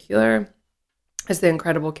particular is the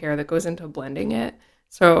incredible care that goes into blending it.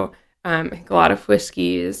 So I think a lot of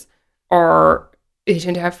whiskeys they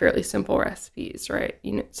tend to have fairly simple recipes, right?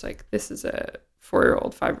 It's like, this is a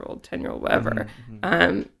 4-year-old, 5-year-old, 10-year-old, whatever.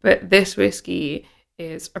 Mm-hmm. But this whiskey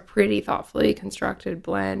is a pretty thoughtfully constructed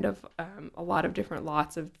blend of a lot of different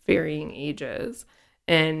lots of varying ages.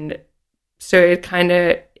 And so it kind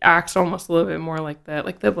of acts almost a little bit more like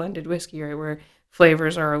the blended whiskey, right? Where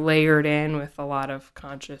flavors are layered in with a lot of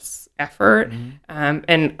conscious effort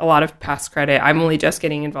and a lot of past credit. I'm only just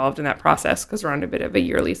getting involved in that process because we're on a bit of a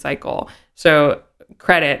yearly cycle. So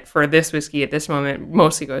credit for this whiskey at this moment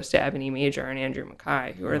mostly goes to Ebony Major and Andrew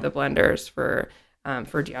Mackay, who are the blenders for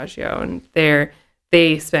Diageo, and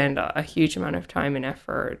they spend a huge amount of time and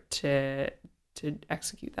effort to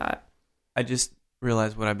execute that. I just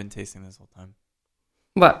realized what I've been tasting this whole time.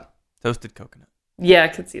 What? Toasted coconut. Yeah, I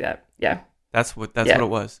could see that. Yeah. That's what it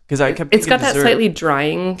was. Because I kept. It's got dessert. that slightly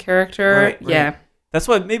drying character. Right. Yeah. That's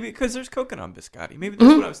what maybe because there's coconut on biscotti. Maybe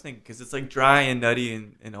that's what I was thinking because it's like dry and nutty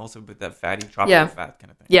and also with that fatty tropical fat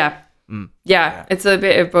kind of thing. Yeah. Yeah. It's a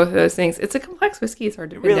bit of both of those things. It's a complex whiskey. It's hard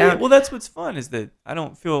to pin down. Well, that's what's fun is that I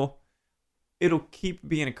don't feel it'll keep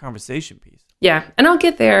being a conversation piece. Yeah, and I'll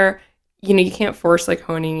get there. You can't force like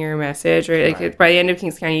honing your message, right? Like by the end of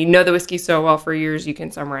Kings County, the whiskey so well for years, you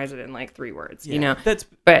can summarize it in like 3 words. Yeah,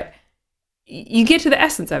 but you get to the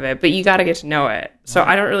essence of it, but you got to get to know it. So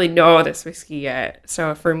I don't really know this whiskey yet.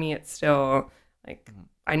 So for me, it's still like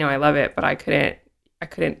I know I love it, but I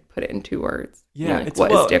couldn't put it in 2 words. Yeah,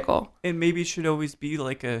 what is Dickel? And maybe it should always be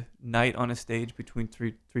like a night on a stage between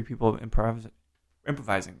three people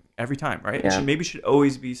improvising every time, right? Yeah. It should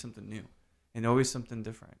always be something new and always something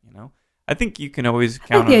different. I think you can always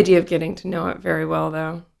count. I like the idea of getting to know it very well,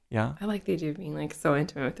 though. Yeah, I like the idea of being like so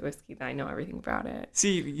intimate with the whiskey that I know everything about it.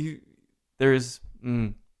 See, there's a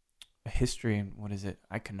history and what is it?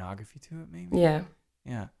 Iconography to it, maybe. Yeah.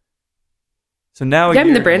 Yeah. So now,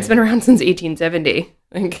 the brand's been around since 1870.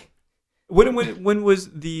 Like, when was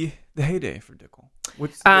the heyday for Dickel?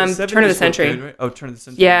 Turn of the century. Good, right? Oh, turn of the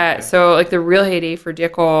century. Yeah. Okay. So like the real heyday for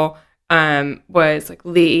Dickel was like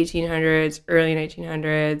late 1800s, early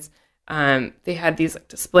 1900s. They had these like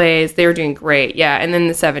displays. They were doing great. Yeah. And then in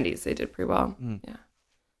the 70s, they did pretty well. Yeah.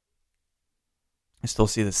 I still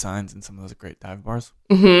see the signs in some of those great dive bars.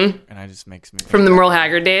 Mm-hmm. And it just makes me from the Merle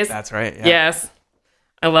Haggard days. That's right. Yeah. Yes.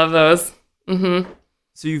 I love those. Mm-hmm.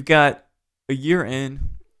 So you've got a year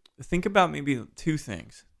in. Think about maybe 2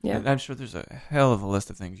 things. Yeah. I'm sure there's a hell of a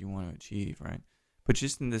list of things you want to achieve, right? But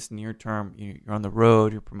just in this near term, you're on the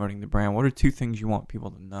road, you're promoting the brand. What are 2 things you want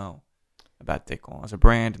people to know about Dickel as a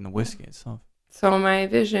brand and the whiskey itself? So my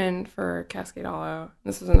vision for Cascade Hollow,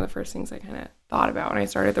 this was one of the first things I kind of thought about when I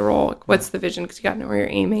started the role. Like, what's the vision? Because you got to know where you're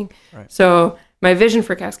aiming. Right. So my vision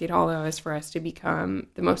for Cascade Hollow is for us to become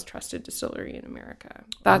the most trusted distillery in America.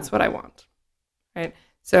 That's what I want, right?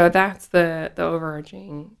 So that's the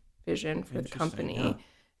overarching vision for the company. Yeah.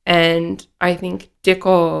 And I think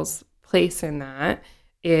Dickel's place in that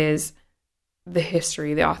is the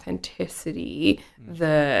history, the authenticity,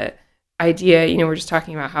 the idea, we're just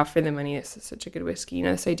talking about how for the money this is such a good whiskey.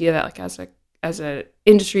 This idea that like as a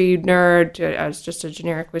industry nerd, as just a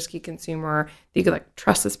generic whiskey consumer, that you could like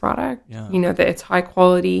trust this product. Yeah. That it's high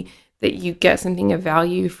quality, that you get something of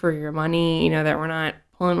value for your money. That we're not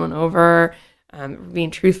pulling one over, we're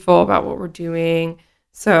being truthful about what we're doing.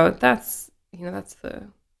 So that's the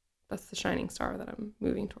shining star that I'm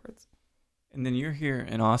moving towards. And then you're here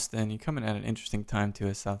in Austin. You're coming at an interesting time too,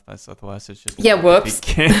 as South by Southwest. It's just whoops.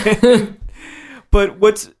 But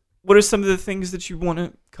what are some of the things that you want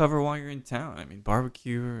to cover while you're in town? I mean,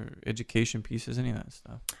 barbecue or education pieces, any of that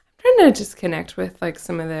stuff. I'm trying to just connect with like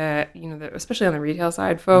some of the, especially on the retail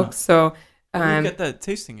side, folks. So You get that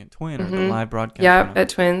tasting at Twin or the live broadcast. Yeah, at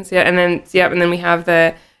Twins. Yeah, and then we have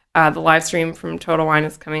the live stream from Total Wine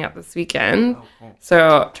is coming up this weekend. Oh, cool.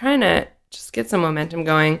 So trying to just get some momentum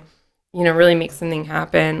going, really make something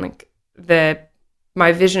happen. Like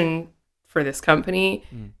my vision for this company,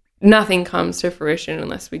 nothing comes to fruition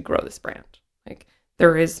unless we grow this brand. Like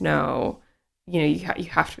there is no, you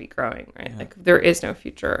have to be growing, right? Yeah. Like there is no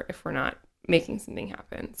future if we're not making something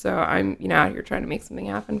happen. So I'm out here trying to make something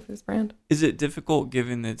happen for this brand. Is it difficult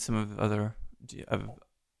given that some of the other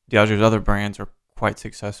Diageo's other brands are quite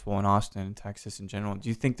successful in Austin and Texas in general? Do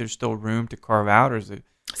you think there's still room to carve out, or is it?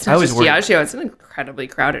 It's not just Diageo. It's an incredibly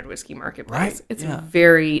crowded whiskey marketplace. Right. It's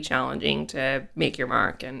very challenging to make your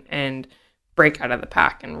mark and break out of the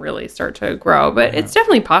pack and really start to grow. But it's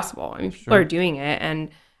definitely possible. I mean, people are doing it, and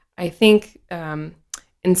I think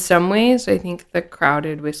in some ways, I think the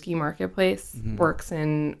crowded whiskey marketplace works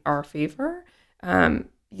in our favor.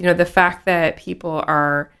 The fact that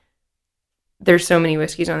there's so many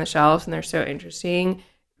whiskeys on the shelves and they're so interesting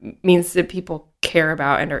means that people care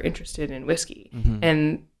about and are interested in whiskey.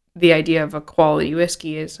 And the idea of a quality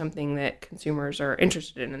whiskey is something that consumers are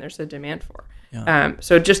interested in and there's a demand for. Yeah.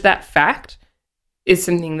 So just that fact is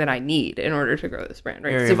something that I need in order to grow this brand,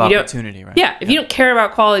 right? Area of opportunity, right? Yeah. If you don't care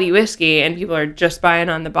about quality whiskey and people are just buying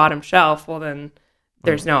on the bottom shelf, well then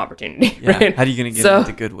there's no opportunity, right? How are you going to get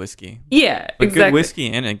into good whiskey? Yeah, but exactly. Good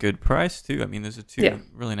whiskey and a good price too. I mean, those are two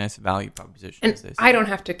really nice value propositions. And I don't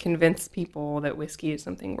have to convince people that whiskey is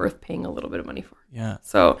something worth paying a little bit of money for. Yeah.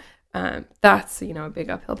 So that's a big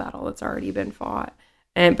uphill battle that's already been fought,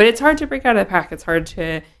 but it's hard to break out of the pack. It's hard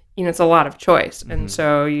to it's a lot of choice, and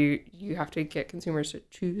so you have to get consumers to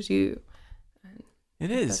choose you.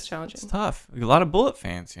 It is. That's challenging. It's tough. A lot of Bullet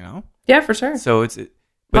fans, Yeah, for sure. So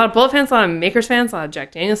a lot of Bullet fans, a lot of Makers fans, a lot of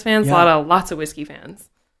Jack Daniels fans, lots of whiskey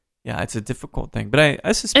fans. Yeah, it's a difficult thing, but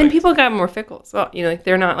I suspect. And people got more fickle as well.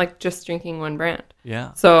 They're not just drinking one brand.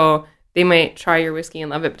 Yeah. So they might try your whiskey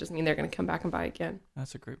and love it, but doesn't mean they're going to come back and buy again.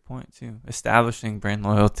 That's a great point too. Establishing brand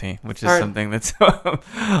loyalty, which is something that's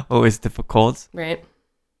always difficult. Right.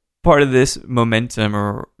 Part of this momentum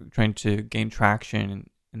or trying to gain traction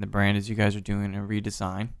in the brand is you guys are doing a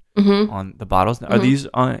redesign on the bottles. Are these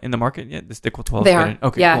in the market yet? The Stickle 12? They are.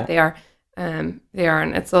 Okay, yeah, cool. They are. They are.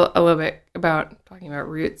 And it's a little bit about talking about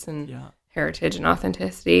roots and heritage and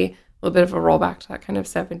authenticity. A little bit of a rollback to that kind of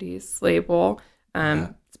 70s label.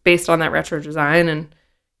 It's based on that retro design and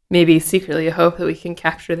maybe secretly a hope that we can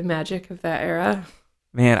capture the magic of that era.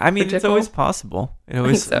 Man, I mean, it's always possible.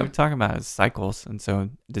 We're talking about cycles, and so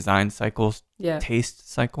design cycles,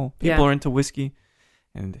 taste cycle. People are into whiskey,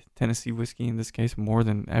 and Tennessee whiskey in this case more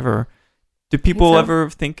than ever. Do people ever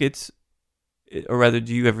think or rather,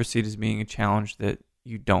 do you ever see it as being a challenge that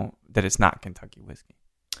it's not Kentucky whiskey?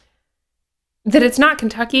 That it's not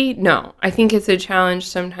Kentucky? No. I think it's a challenge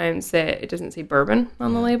sometimes that it doesn't say bourbon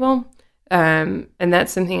on the label. And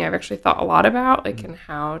that's something I've actually thought a lot about, and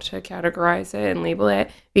how to categorize it and label it,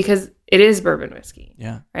 because it is bourbon whiskey.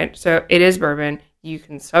 Yeah. Right. So it is bourbon. You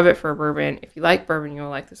can sub it for a bourbon. If you like bourbon, you'll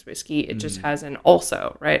like this whiskey. It just has an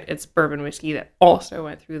also, right? It's bourbon whiskey that also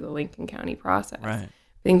went through the Lincoln County process. Right.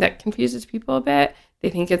 I think that confuses people a bit. They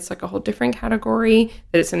think it's like a whole different category,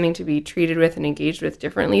 that it's something to be treated with and engaged with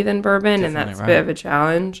differently than bourbon. And that's a bit of a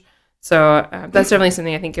challenge. So that's definitely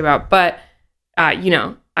something I think about. But,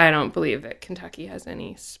 I don't believe that Kentucky has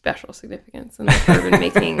any special significance in the bourbon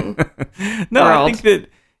making No, world. I think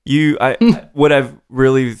that what I've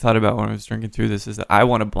really thought about when I was drinking through this is that I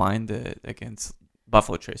want to blind it against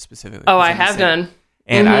Buffalo Trace specifically. Oh, I have done.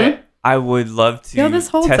 And I would love to this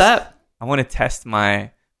holds up. I want to test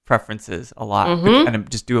my preferences a lot and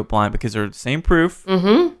just do it blind because they're the same proof,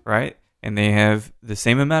 right? And they have the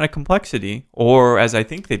same amount of complexity, or as I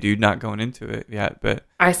think they do, not going into it yet. But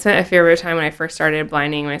I spent a fair bit of time when I first started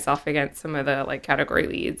blinding myself against some of the category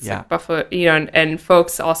leads, like Buffalo, and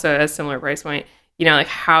folks also at a similar price point.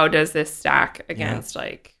 How does this stack against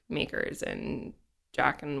Makers and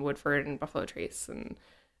Jack and Woodford and Buffalo Trace? And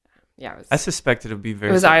I suspect it'll be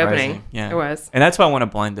very. It was eye opening. Yeah, it was, and that's why I want to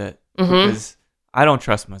blind it because I don't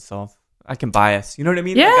trust myself. I can bias. You know what I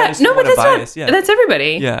mean? Yeah. But that's bias. That's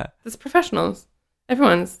everybody. Yeah. That's professionals.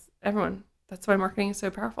 Everyone. That's why marketing is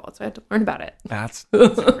so powerful. That's why I had to learn about it. That's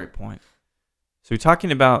a great point. So you're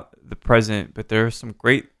talking about the present, but there are some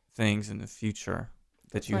great things in the future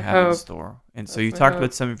that you have in store. And so you talked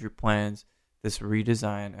about some of your plans. This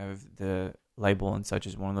redesign of the label and such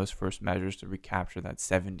is one of those first measures to recapture that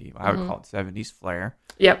 70s. I would call it 70s flair.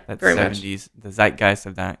 Yep. That very 70s, much. The zeitgeist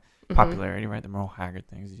of that popularity, right? The Merle Haggard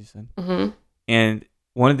things you said. And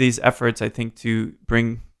one of these efforts, I think, to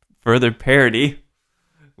bring further parity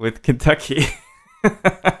with Kentucky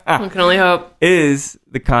I can only hope. Is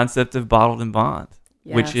the concept of bottled and bond,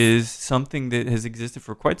 Yes. which is something that has existed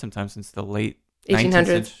for quite some time, since the late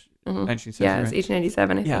 1800s. 19th century. Yeah, it's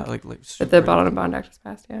 1897, I think. Yeah, like that the Bottled and Bond Act was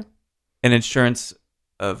passed, yeah. An insurance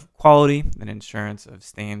of quality, an insurance of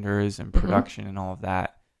standards and production and all of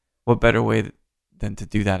that. What better way than to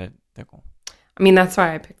do that at Dickel? I mean, that's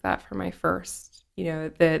why I picked that for my first,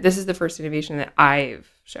 this is the first innovation that I've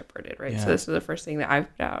shepherded, right? Yeah. So this is the first thing that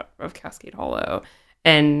I've put out of Cascade Hollow.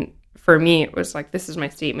 And for me, it was like, this is my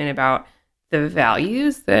statement about the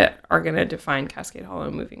values that are going to define Cascade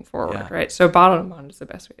Hollow moving forward, right? So Bottled and Bond is the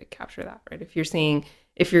best way to capture that, right?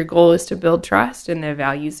 If your goal is to build trust and the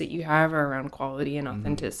values that you have are around quality and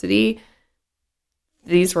authenticity,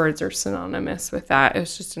 these words are synonymous with that. It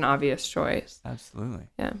was just an obvious choice. Absolutely.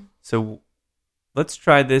 Yeah. So let's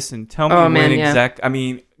try this and tell me I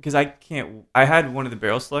mean, because I had one of the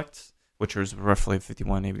barrel selects, which was roughly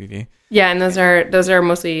 51 ABV. Yeah, and those are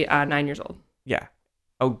mostly 9 years old. Yeah.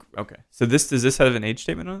 Oh, okay. So does this have an age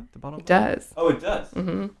statement on it, the bottle? It does. Oh, it does.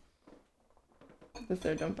 Mm-hmm. This is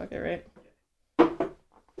their dump bucket, right?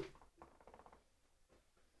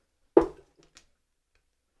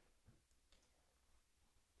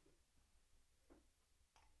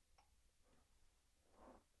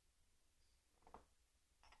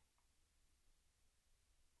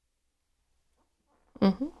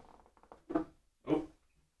 Mm-hmm. Oh.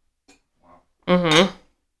 Wow. Mm-hmm.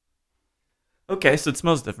 Okay, so it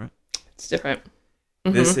smells different. It's different.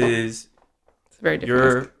 Mm-hmm. This is... It's very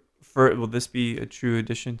different. Will this be a true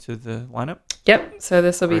addition to the lineup? Yep. So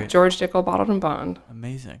this will be Great. George Dickel Bottled and Bond.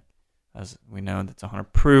 Amazing. As we know, that's 100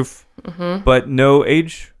 proof, but no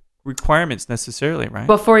age requirements necessarily, right?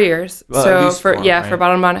 Well, 4 years. Well, so at least four, right? for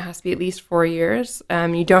Bottled and Bond, it has to be at least 4 years.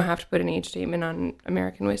 You don't have to put an age statement on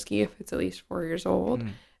American whiskey if it's at least 4 years old.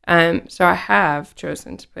 So I have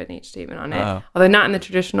chosen to put an age statement on it, although not in the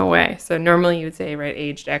traditional way. So normally you would say, right,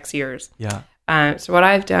 aged X years. Yeah. So what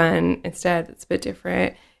I've done instead that's a bit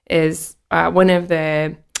different is one of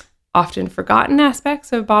the often forgotten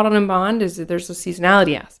aspects of Bottled and Bond is that there's a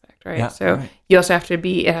seasonality aspect, right? Yeah, so right. you also have to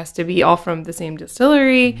it has to be all from the same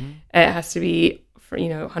distillery. It has to be,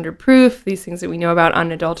 100 proof, these things that we know about,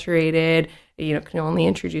 unadulterated, can only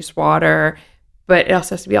introduce water, but it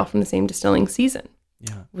also has to be all from the same distilling season.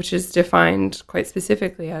 Yeah. Which is defined quite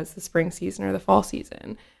specifically as the spring season or the fall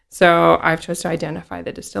season. So I've chosen to identify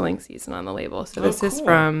the distilling season on the label. So this is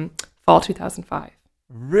from fall 2005.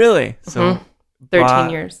 Really? So 13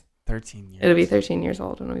 years. 13 years. It'll be 13 years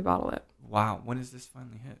old when we bottle it. Wow. When does this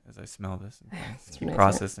finally hit? As I smell this and keep nice,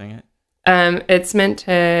 processing it. It's meant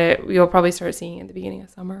to, you'll probably start seeing it at the beginning of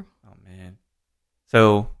summer. Oh, man.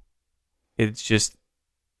 So it's just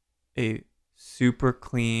a super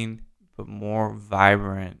clean but more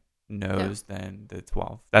vibrant nose than the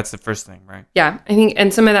 12. That's the first thing, right? Yeah, I think,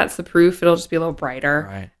 and some of that's the proof. It'll just be a little brighter.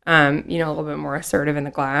 Right. A little bit more assertive in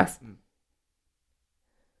the glass.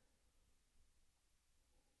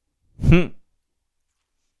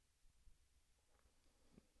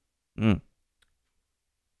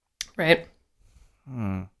 Right.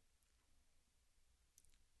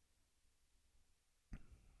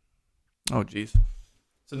 Oh, geez.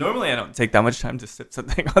 So normally I don't take that much time to sip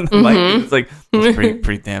something on the mic. It's like, that's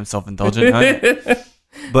pretty damn self-indulgent. Huh?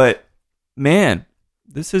 But man,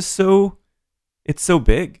 this is it's so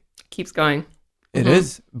big. Keeps going. It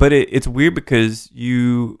is. But it's weird because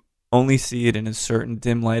you only see it in a certain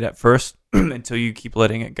dim light at first until you keep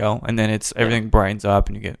letting it go. And then everything brightens up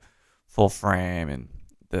and you get full frame and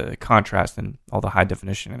the contrast and all the high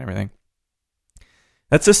definition and everything.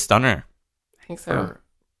 That's a stunner. I think so.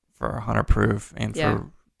 For 100 proof and for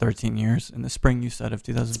 13 years. In the spring, you said, of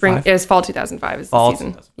 2005? It was fall 2005 is the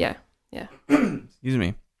season. 2005. Yeah. Excuse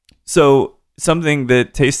me. So something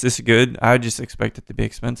that tastes this good, I would just expect it to be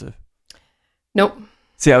expensive. Nope.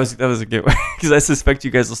 See, that was a good way because I suspect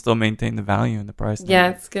you guys will still maintain the value and the price. Yeah,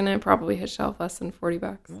 it's gonna probably hit shelf less than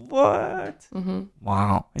 $40. What?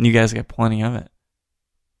 Wow! And you guys get plenty of it.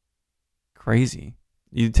 Crazy.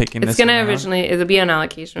 You taking this? It's gonna it'll be on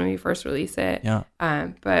allocation when we first release it. Yeah.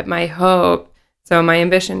 But my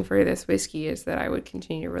ambition for this whiskey is that I would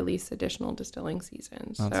continue to release additional distilling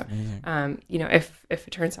seasons. That's amazing. If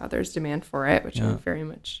it turns out there's demand for it, which I very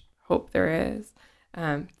much hope there is.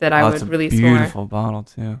 That I would release more. Beautiful bottle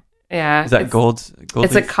too. Yeah, is that gold?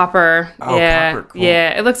 It's a copper. Oh, yeah, copper, cool.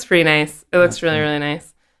 Yeah. It looks pretty nice. It looks really, really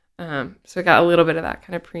nice. So it got a little bit of that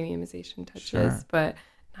kind of premiumization touches, but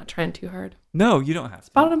not trying too hard. No, you don't have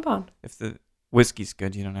to. Bottled and Bond. If the whiskey's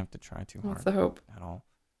good, you don't have to try too hard. That's the hope at all.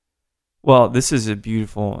 Well, this is a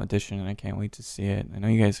beautiful addition, and I can't wait to see it. I know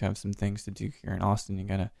you guys have some things to do here in Austin. You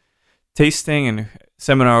gotta tasting and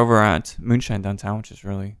seminar over at Moonshine Downtown, which is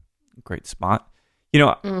really a great spot.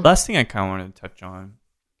 Last thing I kind of wanted to touch on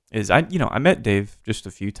is I met Dave just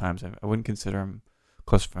a few times. I wouldn't consider him a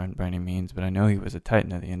close friend by any means, but I know he was a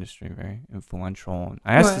titan of the industry, very influential. And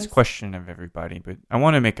I asked this question of everybody, but I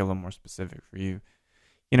want to make it a little more specific for you.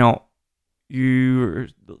 Let's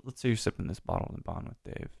say you're sipping this Bottled and Bond with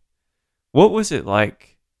Dave. What was it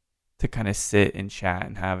like to kind of sit and chat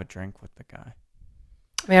and have a drink with the guy?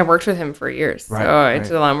 I mean, I worked with him for years, so I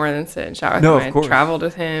did a lot more than sit and chat with him. I traveled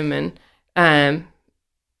with him, and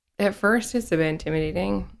at first it's a bit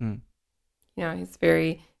intimidating. He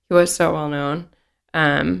was so well known,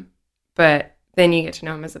 but then you get to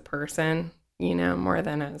know him as a person, more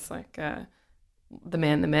than as like the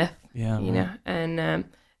man, the myth, and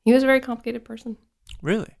he was a very complicated person.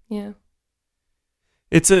 Really? Yeah.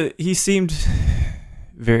 He seemed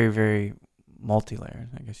very, very multi-layered,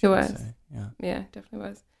 I guess you could say. Yeah, definitely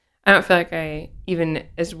was. I don't feel like even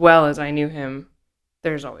as well as I knew him,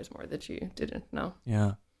 there's always more that you didn't know.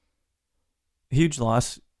 Yeah. Huge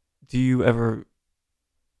loss. Do you ever,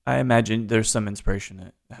 I imagine there's some inspiration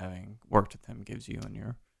that having worked with him gives you in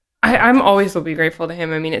your... I'm always will be grateful to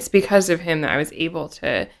him. I mean, it's because of him that I was able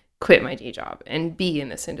to quit my day job and be in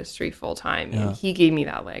this industry full time. Yeah. And he gave me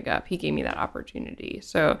that leg up. He gave me that opportunity.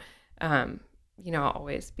 So, I'll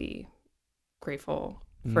always be grateful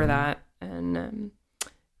for that. And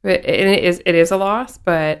but it is a loss,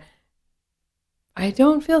 but I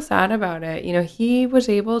don't feel sad about it. He was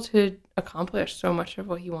able to accomplish so much of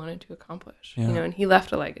what he wanted to accomplish. And he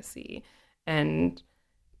left a legacy, and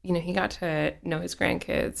he got to know his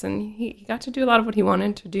grandkids, and he got to do a lot of what he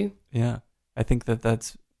wanted to do. Yeah, I think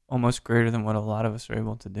that's almost greater than what a lot of us are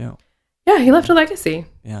able to do. Yeah, he left a legacy.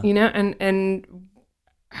 Yeah, and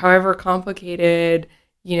however complicated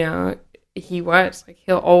he was, like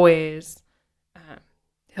he'll always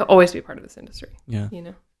be part of this industry. Yeah,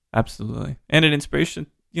 absolutely, and an inspiration.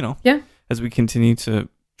 As we continue to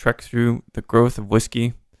trek through the growth of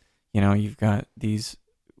whiskey, you've got these.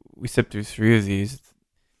 We sipped through 3 of these,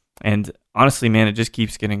 and honestly, man, it just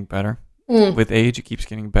keeps getting better. With age, it keeps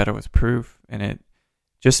getting better with proof, and it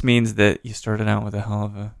just means that you started out with a hell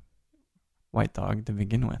of a white dog to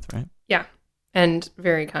begin with, right? Yeah, and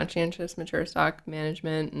very conscientious, mature stock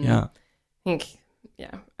management. And I think,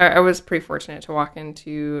 I was pretty fortunate to walk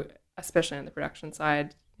into, especially on the production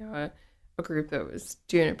side, a group that was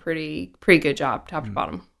doing a pretty good job, top to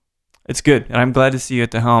bottom. It's good, and I'm glad to see you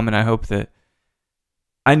at the helm, and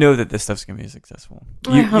I know that this stuff's gonna be successful.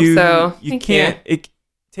 I hope so. You can't.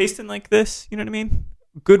 Tasting like this, you know what I mean?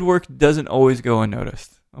 Good work doesn't always go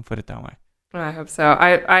unnoticed. I'll put it that way. I hope so.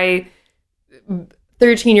 I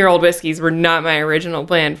 13-year-old whiskeys were not my original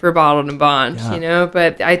plan for Bottled and Bond,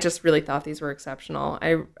 but I just really thought these were exceptional.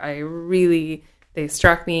 They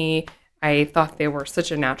struck me. I thought they were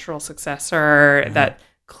such a natural successor, that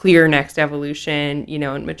clear next evolution,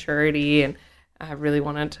 and maturity, and I really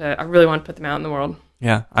wanted to put them out in the world.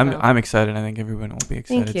 Yeah, I'm excited. I think everyone will be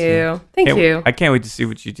excited. Thank you. Thank you. I can't wait to see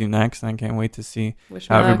what you do next, and I can't wait to see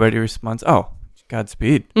how everybody responds. Oh,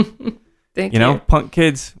 Godspeed. Thank you. Punk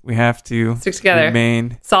kids, we have to stick together.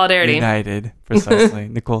 Remain solidarity. United. Precisely.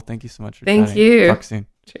 Nicole, thank you so much for Thank you. Talk soon.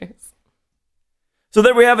 Cheers. So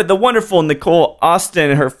there we have it. The wonderful Nicole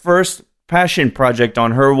Austin, her first passion project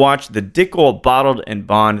on her watch, the Dickel Bottled and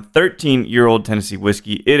Bond 13-year-old Tennessee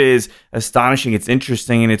whiskey. It is astonishing. It's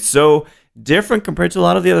interesting, and it's so different compared to a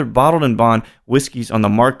lot of the other Bottled and Bond whiskeys on the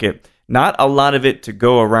market. Not a lot of it to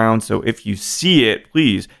go around, so if you see it,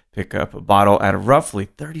 please pick up a bottle at roughly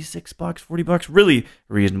 $36, $40, really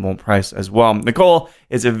reasonable price as well. Nicole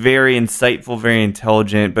is a very insightful, very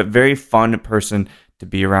intelligent, but very fun person to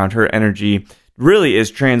be around. Her energy really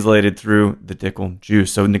is translated through the Dickel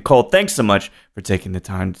juice. So Nicole, thanks so much for taking the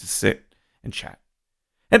time to sit and chat.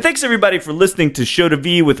 And thanks everybody for listening to Show to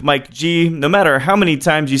V with Mike G. No matter how many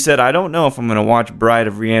times you said, I don't know if I'm going to watch Bride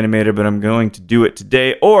of Reanimator, but I'm going to do it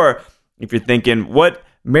today. Or if you're thinking, what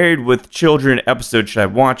Married with Children episode should I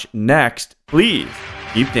watch next? Please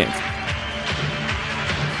keep dancing.